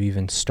 that might have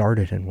even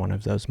started in one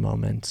of those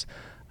moments,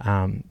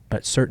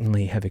 but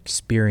certainly have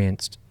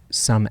experienced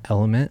some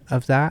element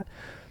of that,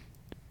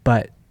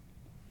 but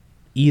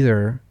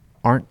either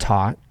aren't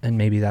taught, and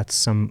maybe that's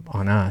some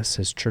on us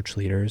as church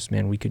leaders.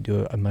 Man, we could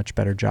do a much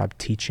better job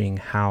teaching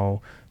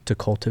how to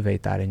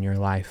cultivate that in your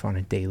life on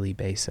a daily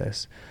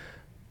basis,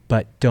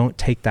 but don't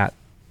take that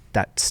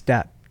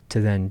step to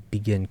then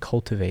begin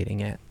cultivating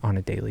it on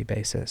a daily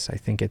basis. I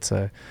think it's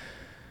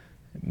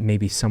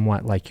maybe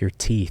somewhat like your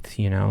teeth,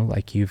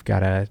 like you've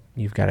got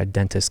a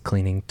dentist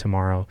cleaning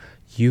tomorrow.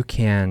 You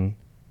can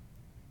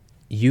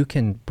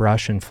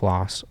brush and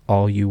floss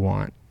all you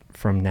want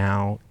from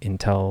now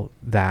until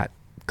that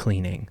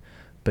cleaning,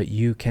 but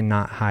you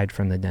cannot hide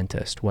from the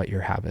dentist what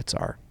your habits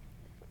are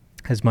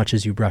as much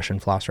as you brush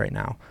and floss right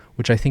now,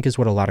 which I think is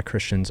what a lot of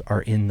Christians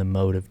are in the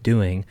mode of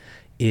doing,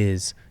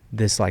 is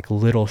this like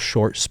little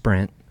short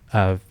sprint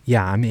of,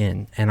 I'm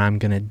in and I'm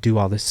going to do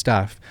all this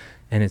stuff.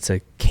 And it's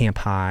a camp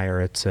high, or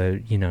it's a,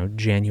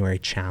 January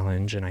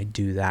challenge, and I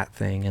do that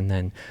thing. And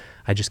then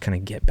I just kind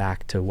of get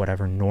back to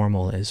whatever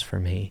normal is for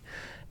me.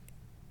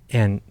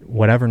 And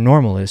whatever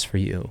normal is for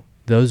you,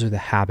 those are the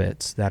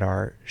habits that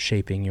are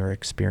shaping your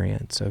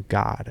experience of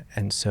God.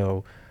 And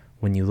so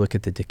when you look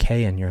at the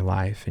decay in your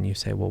life and you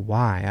say, well,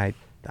 why?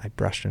 I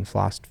brushed and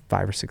flossed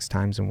 5 or 6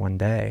 times in one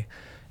day.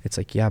 It's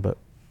like, but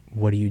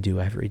what do you do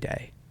every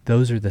day?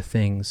 Those are the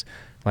things,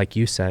 like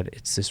you said,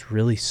 it's this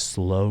really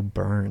slow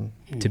burn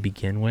to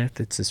begin with.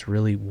 It's this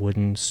really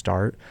wooden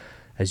start.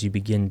 As you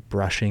begin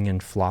brushing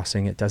and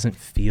flossing, it doesn't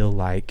feel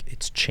like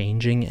it's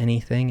changing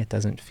anything. It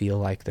doesn't feel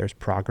like there's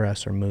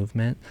progress or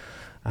movement.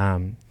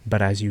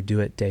 But as you do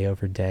it day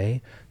over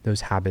day,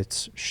 those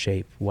habits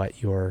shape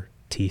what your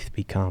teeth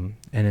become.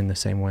 And in the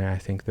same way, I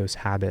think those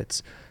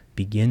habits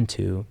begin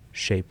to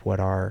shape what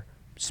our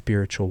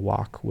spiritual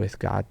walk with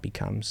God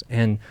becomes.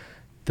 And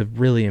the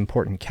really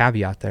important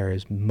caveat there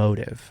is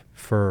motive.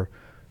 For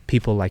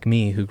people like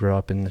me who grow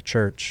up in the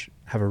church,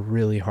 have a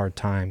really hard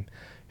time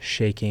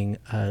shaking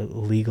a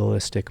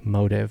legalistic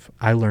motive.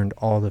 I learned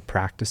all the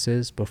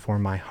practices before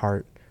my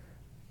heart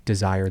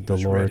desired the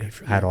Lord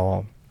at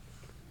all.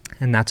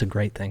 And that's a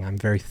great thing. I'm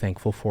very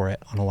thankful for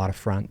it on a lot of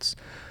fronts.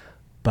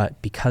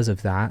 But because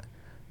of that,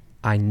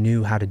 I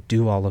knew how to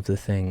do all of the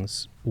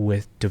things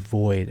with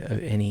devoid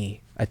of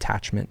any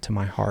attachment to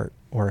my heart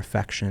or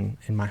affection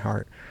in my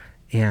heart.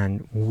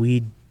 And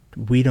we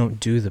don't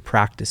do the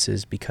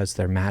practices because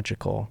they're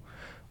magical.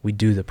 We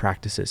do the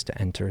practices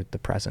to enter the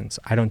presence.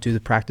 I don't do the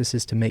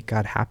practices to make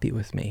God happy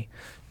with me.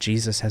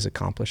 Jesus has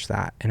accomplished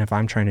that. And if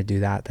I'm trying to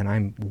do that, then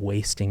I'm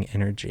wasting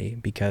energy,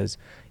 because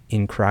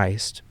in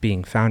Christ,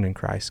 being found in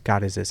Christ,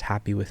 God is as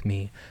happy with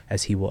me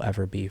as he will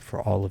ever be for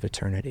all of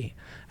eternity.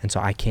 And so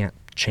I can't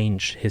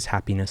change his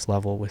happiness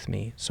level with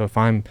me. So if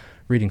I'm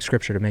reading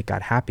scripture to make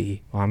God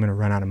happy, well, I'm going to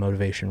run out of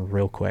motivation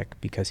real quick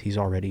because he's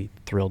already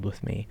thrilled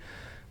with me.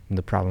 And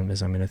the problem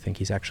is I'm going to think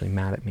he's actually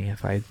mad at me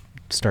if I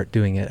start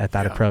doing it at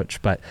that Yeah.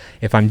 approach. But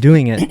if I'm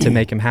doing it to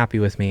make him happy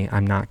with me,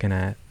 I'm not going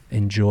to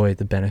enjoy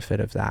the benefit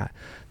of that.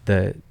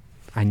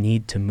 I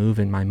need to move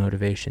in my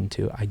motivation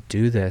I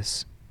do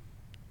this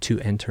to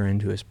enter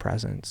into his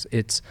presence.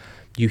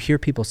 You hear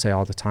people say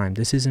all the time,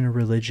 this isn't a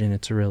religion,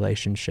 it's a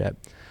relationship.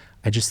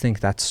 I just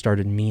think that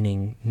started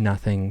meaning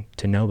nothing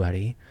to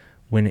nobody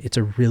when it's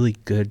a really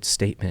good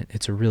statement.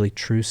 It's a really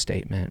true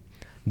statement.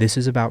 This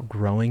is about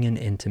growing in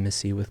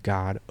intimacy with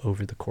God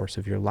over the course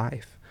of your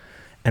life.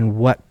 And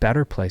what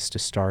better place to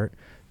start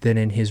than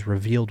in his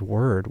revealed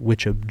word,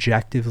 which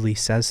objectively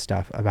says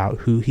stuff about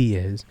who he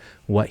is,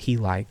 what he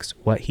likes,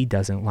 what he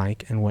doesn't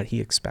like, and what he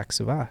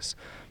expects of us.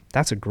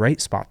 That's a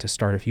great spot to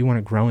start. If you want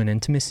to grow in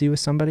intimacy with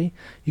somebody,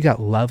 you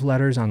got love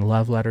letters on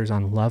love letters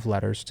on love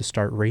letters to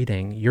start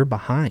reading. You're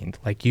behind.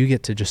 Like, you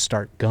get to just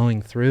start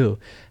going through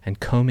and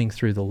combing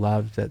through the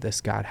love that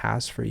this God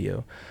has for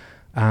you.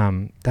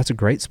 That's a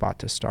great spot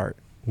to start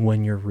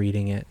when you're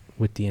reading it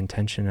with the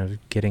intention of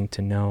getting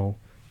to know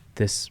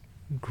this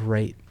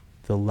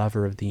the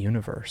lover of the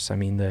universe. I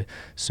mean, the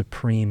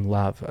supreme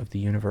love of the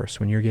universe.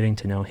 When you're getting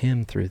to know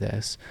him through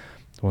this,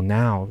 well,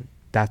 now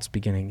that's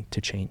beginning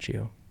to change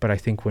you. But I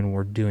think when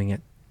we're doing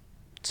it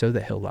so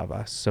that he'll love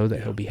us, so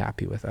that he'll be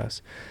happy with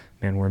us,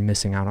 man, we're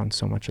missing out on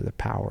so much of the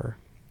power.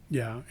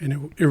 Yeah,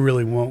 and it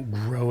really won't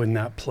grow in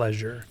that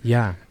pleasure.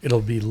 Yeah.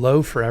 It'll be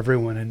low for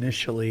everyone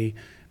initially,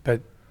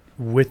 but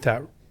with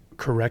that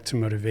correct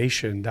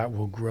motivation, that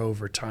will grow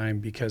over time,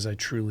 because I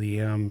truly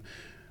am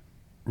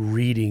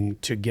reading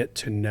to get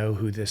to know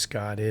who this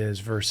God is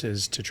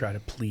versus to try to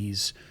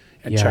please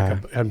and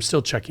I'm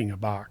still checking a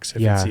box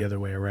if it's the other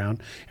way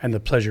around, and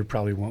the pleasure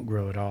probably won't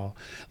grow at all.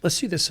 Let's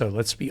do this though.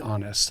 Let's be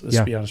honest.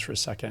 Let's be honest for a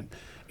second.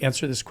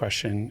 Answer this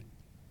question.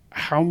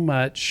 How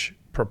much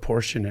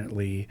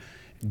proportionately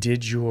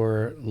did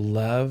your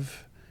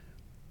love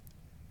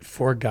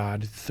for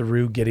God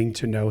through getting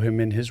to know him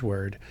in his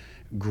word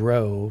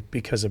grow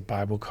because of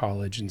Bible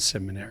college and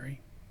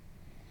seminary?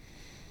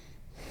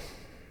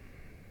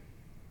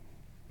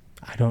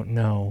 I don't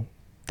know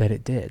that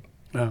it did.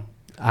 Oh.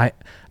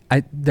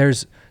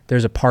 There's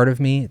a part of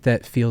me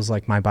that feels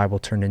like my Bible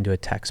turned into a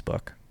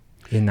textbook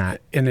in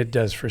that, and it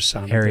does for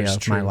some area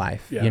of my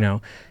life,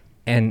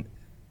 and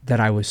that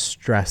I was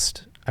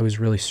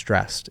really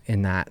stressed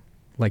in that,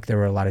 like, there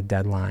were a lot of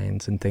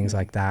deadlines and things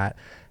like that.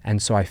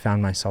 And so I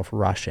found myself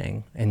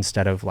rushing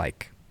instead of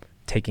like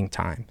taking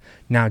time.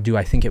 Now, do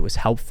I think it was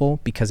helpful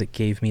because it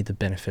gave me the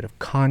benefit of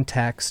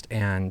context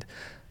and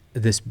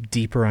this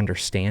deeper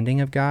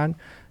understanding of God?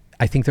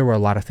 I think there were a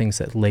lot of things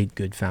that laid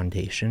good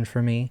foundation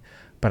for me,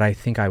 but I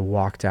think I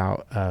walked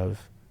out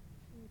of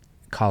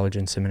college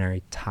and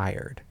seminary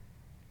tired.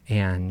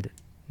 And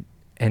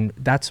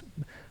that's,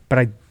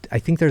 but I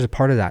think there's a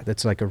part of that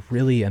that's like a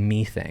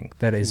me thing,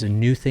 that is a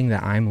new thing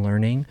that I'm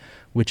learning,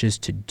 which is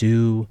to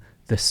do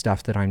the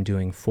stuff that I'm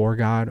doing for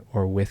God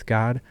or with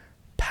God,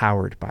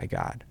 powered by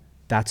God.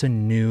 That's a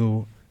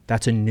new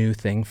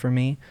thing for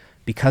me.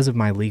 Because of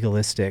my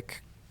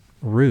legalistic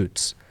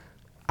roots,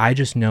 I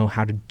just know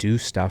how to do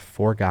stuff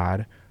for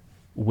God,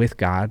 with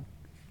God,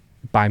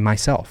 by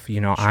myself.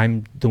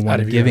 I'm the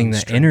one giving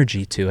the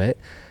energy to it,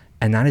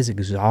 and that is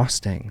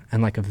exhausting.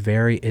 And like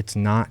it's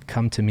not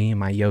come to me,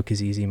 my yoke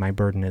is easy, my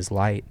burden is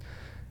light.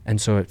 And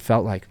so it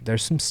felt like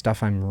there's some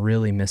stuff I'm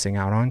really missing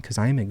out on because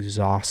I am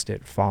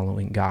exhausted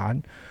following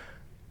God.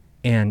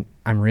 And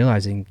I'm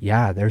realizing,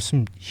 there's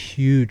some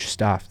huge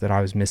stuff that I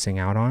was missing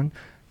out on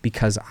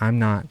because I'm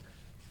not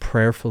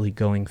prayerfully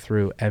going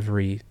through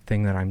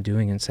everything that I'm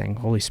doing and saying,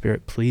 Holy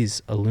Spirit,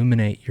 please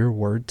illuminate your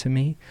word to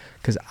me,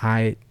 because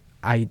I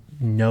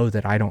know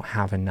that I don't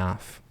have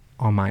enough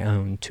on my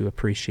own to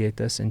appreciate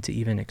this and to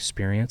even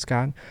experience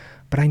God.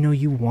 But I know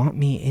you want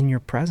me in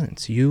your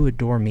presence. You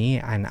adore me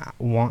and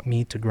want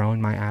me to grow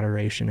in my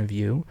adoration of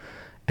you.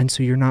 And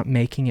so you're not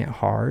making it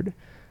hard.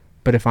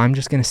 But if I'm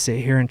just going to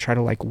sit here and try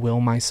to like will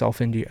myself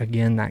into,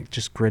 again, that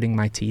just gritting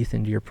my teeth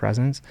into your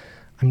presence,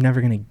 I'm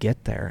never going to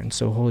get there. And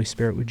so, Holy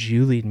Spirit, would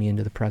you lead me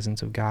into the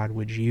presence of God?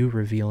 Would you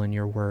reveal in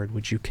your word?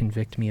 Would you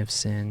convict me of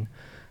sin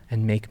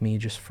and make me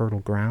just fertile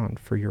ground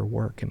for your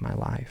work in my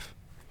life?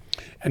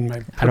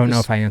 And I don't know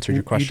if I answered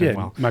your question you did.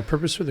 well. My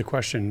purpose for the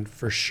question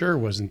for sure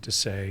wasn't to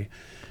say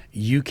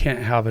you can't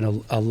have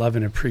a love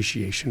and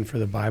appreciation for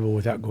the Bible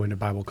without going to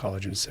Bible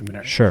college and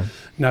seminary. Sure.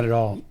 Not at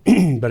all.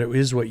 But it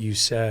is what you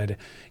said.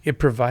 It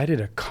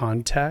provided a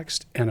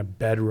context and a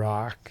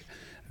bedrock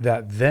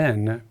that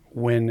then,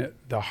 when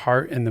the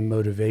heart and the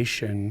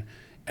motivation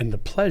and the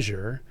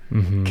pleasure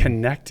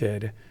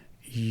connected,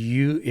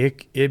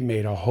 it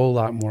made a whole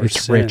lot more sense.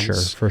 It's richer,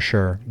 for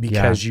sure.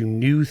 Because you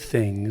knew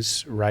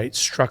things, right?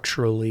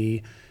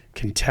 Structurally,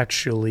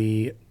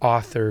 contextually,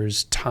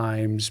 authors,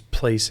 times,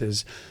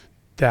 places,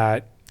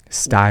 that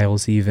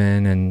styles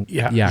even, and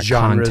genres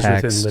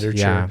context, within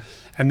literature.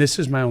 And this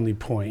is my only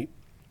point.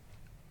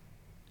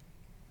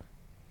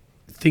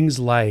 Things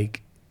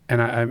like,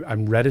 and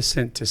I'm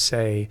reticent to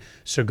say,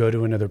 so go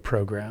to another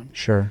program.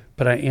 Sure.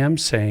 But I am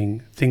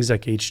saying things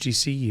like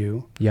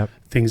HGCU,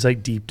 things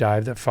like Deep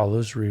Dive that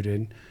follows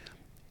Rooted,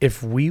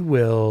 if we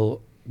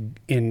will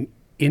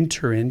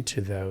enter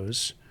into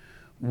those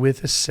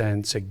with a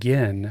sense,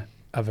 again,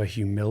 of a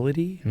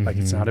humility, like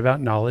it's not about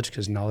knowledge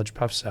because knowledge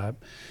puffs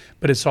up,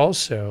 but it's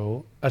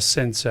also a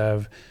sense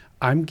of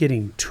I'm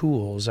getting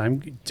tools,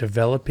 I'm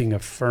developing a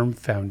firm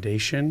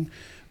foundation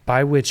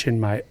by which in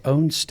my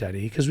own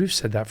study, because we've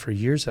said that for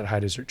years at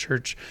High Desert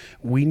Church,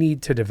 we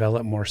need to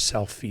develop more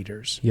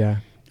self-feeders. Yeah.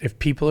 If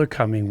people are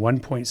coming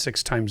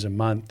 1.6 times a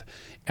month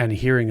and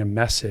hearing a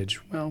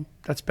message, well,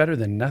 that's better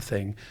than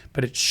nothing,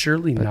 but it's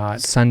surely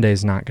not.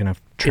 Sunday's not going to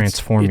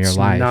transform your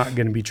life. It's not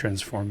going to be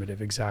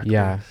transformative, exactly.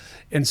 Yeah.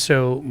 And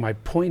so my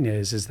point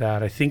is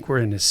that I think we're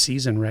in a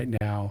season right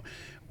now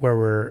where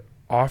we're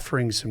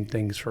offering some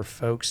things for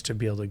folks to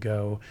be able to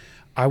go,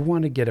 I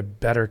want to get a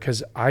better,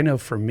 because I know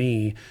for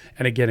me,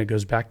 and again, it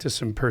goes back to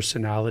some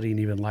personality and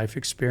even life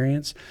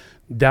experience.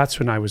 That's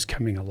when I was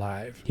coming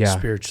alive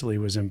spiritually,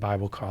 was in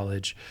Bible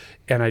college.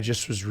 And I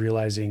just was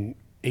realizing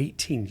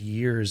 18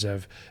 years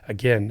of,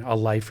 again, a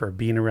lifer,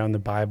 being around the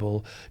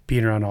Bible,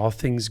 being around all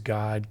things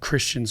God,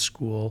 Christian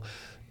school.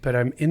 But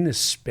I'm in this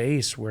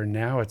space where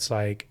now it's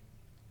like,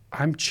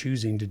 I'm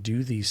choosing to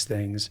do these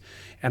things.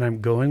 And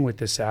I'm going with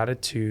this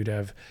attitude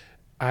of,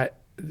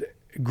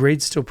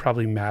 grades still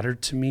probably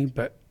mattered to me,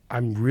 but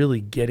I'm really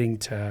getting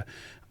to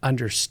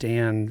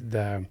understand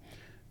the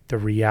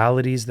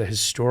realities, the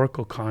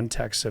historical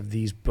context of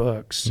these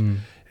books,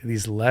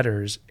 these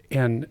letters.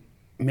 And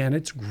man,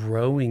 it's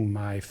growing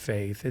my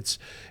faith. It's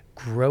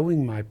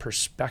growing my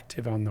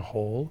perspective on the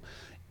whole,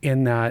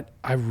 in that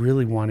I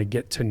really want to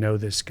get to know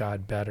this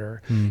God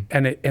better.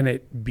 And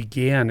it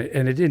began,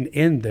 and it didn't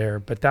end there,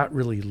 but that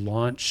really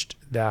launched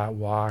that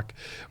walk,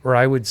 where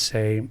I would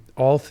say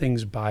all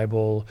things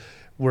Bible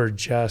were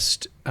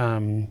just,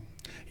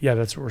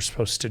 that's what we're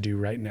supposed to do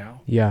right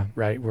now. Yeah.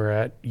 Right? We're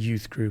at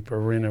youth group, or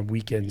we're in a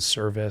weekend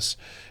service,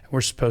 and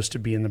we're supposed to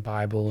be in the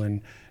Bible,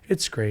 and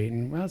it's great,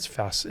 and well, it's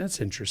fast, it's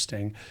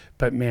interesting,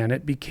 but man,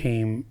 it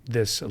became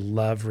this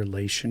love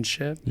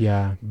relationship,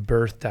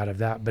 birthed out of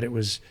that, but it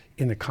was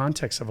in the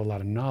context of a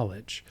lot of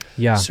knowledge.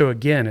 Yeah. So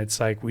again, it's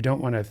like, we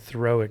don't want to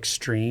throw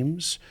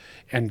extremes,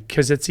 and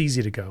because it's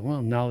easy to go,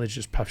 well, knowledge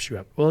just puffs you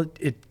up. Well,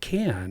 it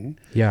can,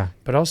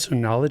 but also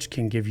knowledge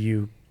can give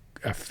you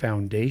a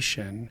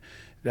foundation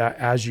that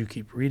as you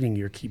keep reading,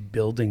 you keep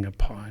building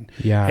upon.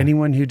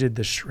 Anyone who did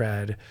the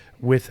shred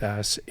with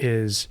us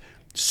is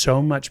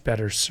so much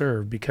better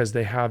served because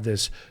they have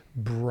this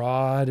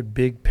broad,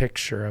 big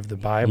picture of the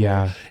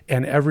Bible.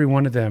 And every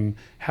one of them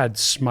had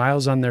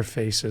smiles on their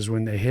faces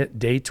when they hit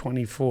day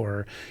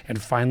 24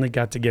 and finally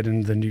got to get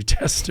into the New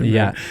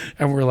Testament.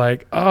 And we're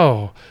like,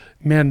 oh,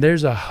 man,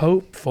 there's a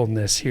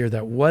hopefulness here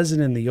that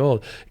wasn't in the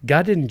old.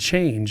 God didn't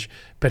change,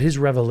 but his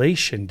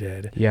revelation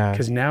did.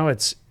 Because now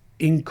it's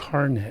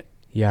incarnate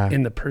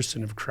in the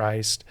person of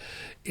Christ.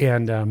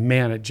 And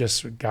man, it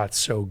just got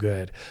so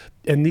good.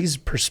 And these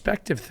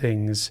perspective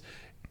things,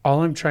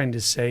 all I'm trying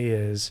to say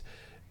is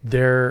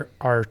there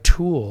are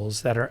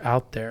tools that are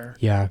out there,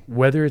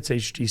 whether it's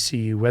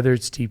HDC, whether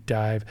it's deep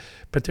dive,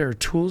 but there are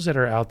tools that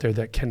are out there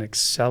that can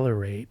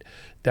accelerate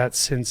that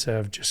sense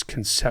of just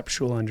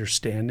conceptual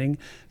understanding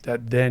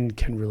that then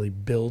can really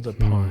build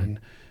upon.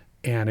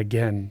 And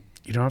again,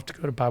 you don't have to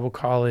go to Bible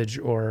college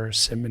or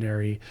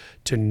seminary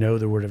to know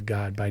the Word of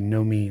God, by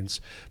no means,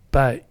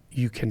 but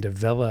you can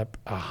develop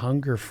a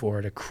hunger for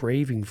it, a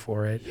craving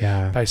for it,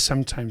 by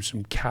sometimes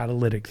some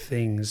catalytic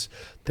things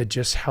that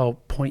just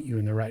help point you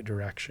in the right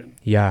direction.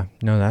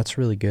 No, that's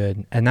really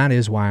good. And that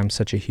is why I'm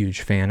such a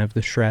huge fan of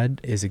the shred,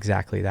 is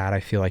exactly that. I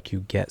feel like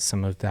you get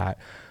some of that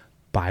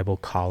Bible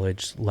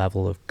college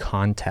level of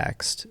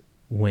context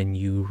when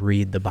you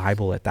read the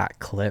Bible at that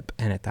clip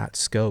and at that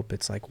scope.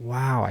 It's like,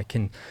 wow,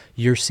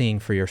 you're seeing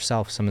for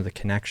yourself some of the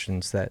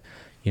connections that,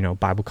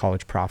 Bible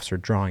college profs are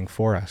drawing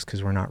for us,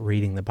 because we're not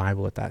reading the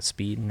Bible at that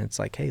speed. And it's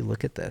like, hey,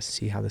 look at this,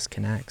 see how this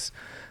connects,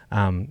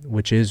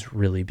 which is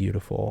really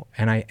beautiful.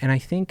 And I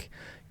think,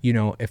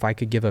 if I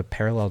could give a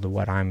parallel to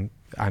what I'm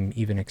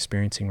even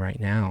experiencing right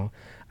now,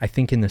 I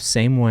think in the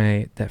same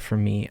way that for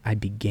me, I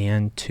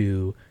began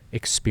to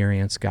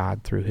experience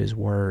God through his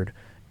word,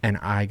 and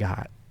I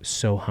got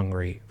so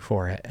hungry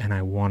for it, and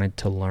I wanted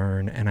to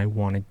learn, and I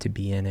wanted to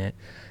be in it.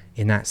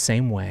 In that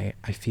same way,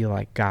 I feel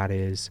like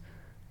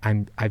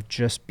I've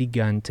just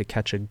begun to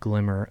catch a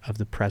glimmer of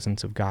the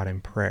presence of God in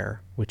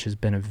prayer, which has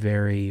been a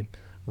very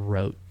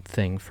rote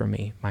thing for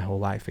me my whole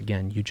life.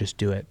 Again, you just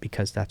do it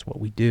because that's what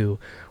we do,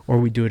 or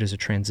we do it as a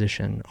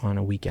transition on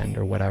a weekend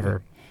or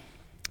whatever,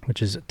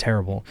 which is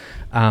terrible.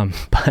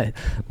 But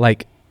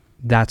like,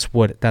 that's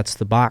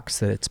the box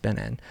that it's been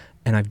in.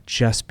 And I've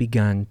just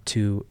begun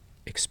to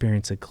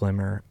experience a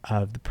glimmer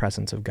of the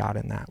presence of God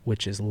in that,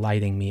 which is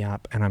lighting me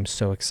up, and I'm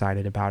so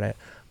excited about it,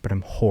 but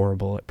I'm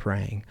horrible at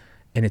praying.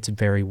 And it's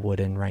very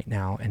wooden right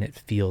now, and it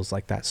feels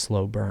like that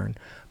slow burn.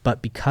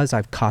 But because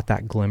I've caught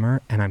that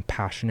glimmer and I'm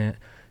passionate,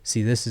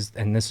 this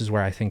is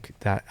where I think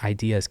that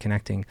idea is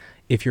connecting.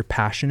 If you're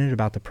passionate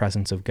about the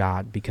presence of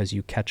God because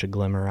you catch a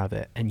glimmer of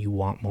it and you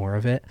want more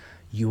of it,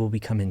 you will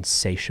become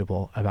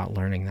insatiable about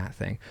learning that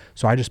thing.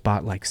 So I just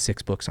bought like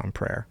 6 books on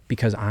prayer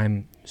because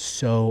I'm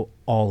so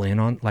all in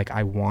on, like,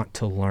 I want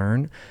to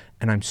learn,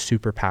 and I'm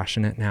super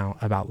passionate now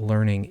about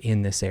learning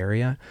in this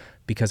area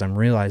because I'm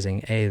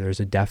realizing, A,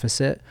 there's a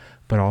deficit,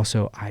 but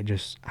also I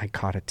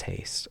caught a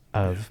taste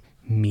of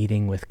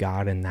meeting with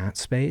God in that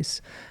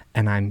space,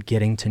 and I'm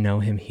getting to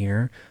know him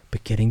here,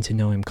 but getting to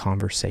know him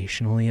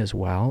conversationally as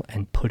well,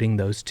 and putting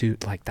those two,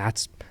 like,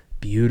 that's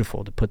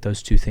beautiful to put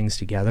those two things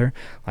together.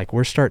 Like,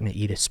 we're starting to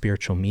eat a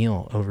spiritual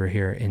meal over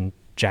here in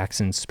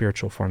Jackson's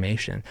spiritual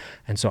formation.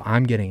 And so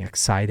I'm getting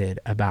excited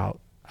about,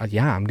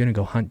 I'm going to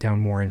go hunt down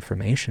more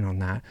information on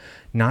that.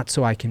 Not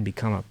so I can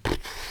become a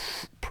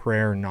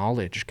prayer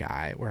knowledge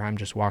guy where I'm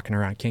just walking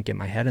around, can't get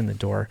my head in the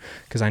door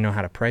because I know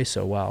how to pray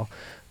so well,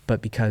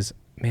 but because,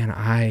 man,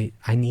 I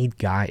need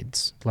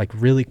guides. Like,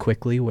 really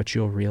quickly, what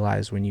you'll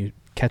realize when you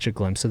catch a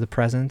glimpse of the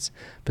presence,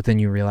 but then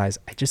you realize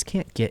I just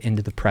can't get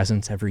into the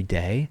presence every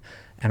day,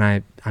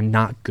 and I'm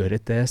not good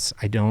at this.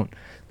 I don't,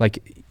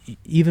 like,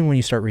 even when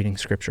you start reading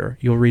scripture,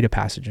 you'll read a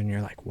passage and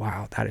you're like,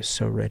 wow, that is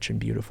so rich and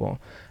beautiful,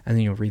 and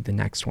then you'll read the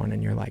next one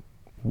and you're like,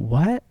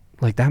 what?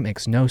 Like, that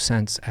makes no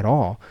sense at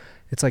all.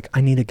 It's like,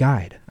 I need a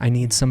guide. I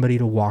need somebody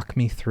to walk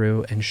me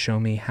through and show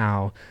me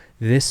how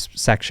this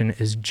section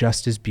is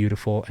just as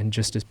beautiful and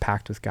just as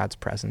packed with God's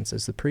presence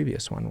as the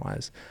previous one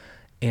was.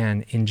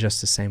 And in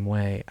just the same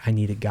way, I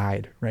need a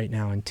guide right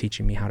now in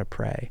teaching me how to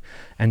pray.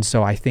 And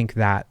so I think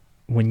that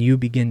when you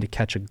begin to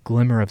catch a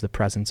glimmer of the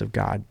presence of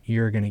God,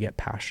 you're going to get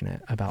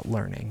passionate about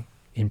learning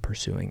in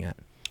pursuing it.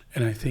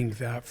 And I think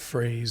that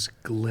phrase,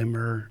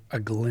 glimmer, a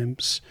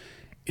glimpse,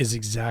 is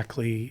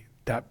exactly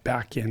that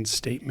back end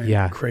statement.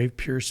 Yeah. Crave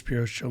pure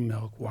spiritual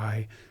milk.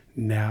 Why?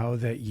 Now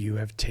that you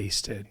have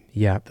tasted,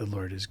 the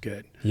Lord is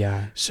good.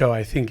 Yeah. So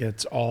I think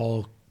it's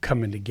all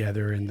coming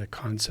together in the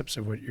concepts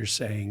of what you're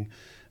saying,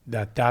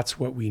 that's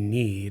what we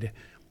need,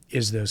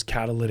 is those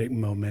catalytic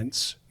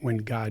moments when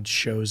God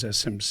shows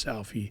us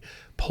himself. He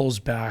pulls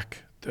back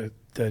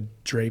the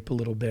drape a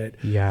little bit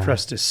for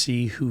us to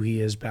see who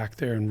he is back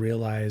there and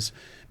realize,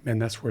 man,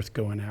 that's worth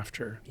going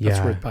after. That's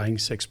worth buying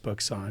 6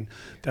 books on.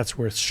 That's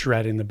worth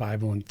shredding the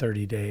Bible in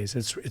 30 days.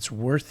 It's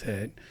worth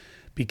it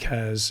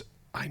because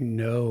I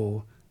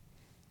know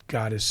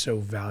God is so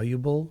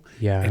valuable,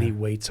 and he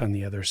waits on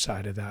the other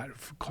side of that,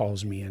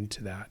 calls me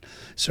into that.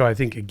 So I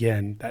think,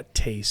 again, that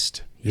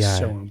taste is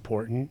so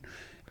important.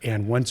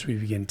 And once we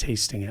begin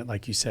tasting it,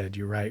 like you said,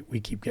 you're right,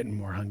 we keep getting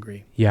more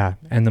hungry. Yeah,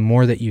 and the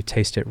more that you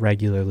taste it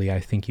regularly, I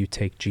think you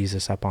take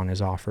Jesus up on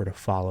his offer to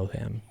follow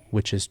him,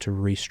 which is to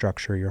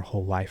restructure your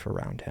whole life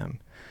around him.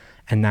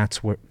 And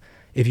that's what,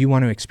 if you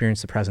want to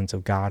experience the presence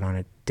of God on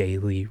a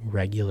daily,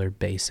 regular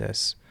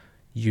basis,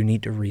 you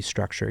need to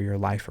restructure your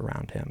life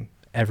around him.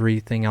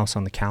 Everything else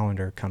on the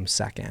calendar comes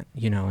second,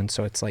 and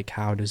so it's like,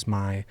 how do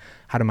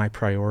my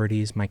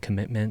priorities, my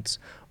commitments,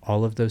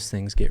 all of those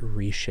things get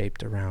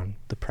reshaped around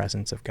the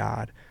presence of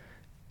God?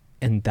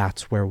 And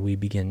that's where we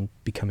begin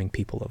becoming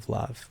people of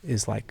love,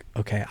 is like,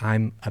 okay,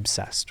 I'm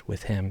obsessed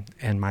with him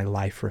and my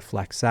life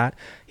reflects that.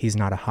 He's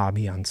not a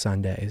hobby on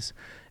Sundays,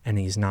 and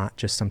he's not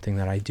just something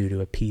that I do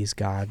to appease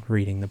God,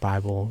 reading the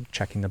Bible,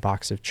 checking the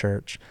box of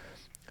church.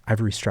 I've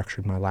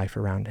restructured my life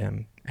around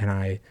him, and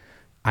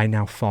I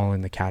now fall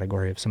in the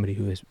category of somebody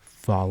who is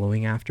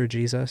following after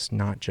Jesus,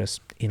 not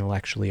just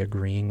intellectually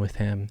agreeing with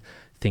him,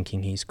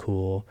 thinking he's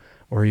cool,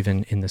 or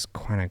even in this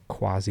kind of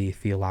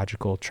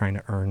quasi-theological trying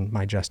to earn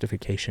my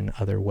justification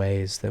other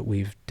ways that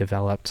we've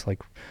developed,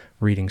 like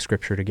reading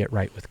scripture to get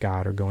right with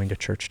God or going to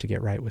church to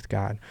get right with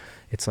God.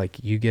 It's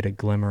like you get a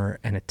glimmer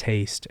and a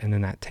taste, and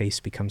then that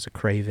taste becomes a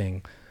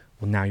craving.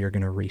 Well, now you're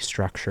going to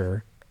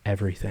restructure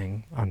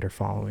everything under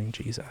following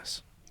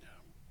Jesus.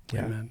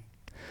 Yeah. Amen.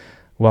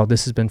 Well,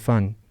 this has been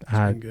fun. It's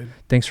been good.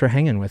 Thanks for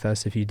hanging with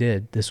us. If you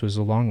did, this was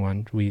a long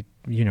one. We're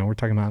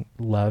talking about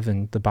love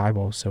and the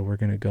Bible, so we're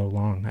going to go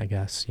long, I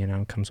guess,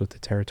 comes with the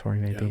territory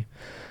maybe.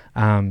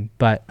 Yeah.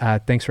 But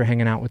thanks for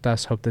hanging out with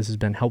us. Hope this has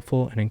been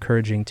helpful and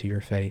encouraging to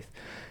your faith.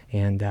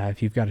 And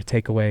if you've got a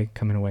takeaway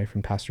coming away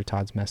from Pastor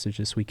Todd's message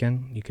this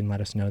weekend, you can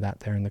let us know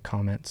that there in the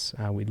comments.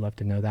 We'd love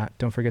to know that.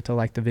 Don't forget to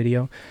like the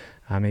video,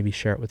 maybe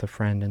share it with a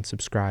friend, and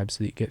subscribe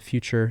so that you get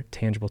future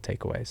tangible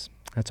takeaways.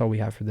 That's all we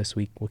have for this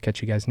week. We'll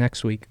catch you guys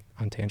next week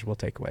on Tangible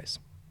Takeaways.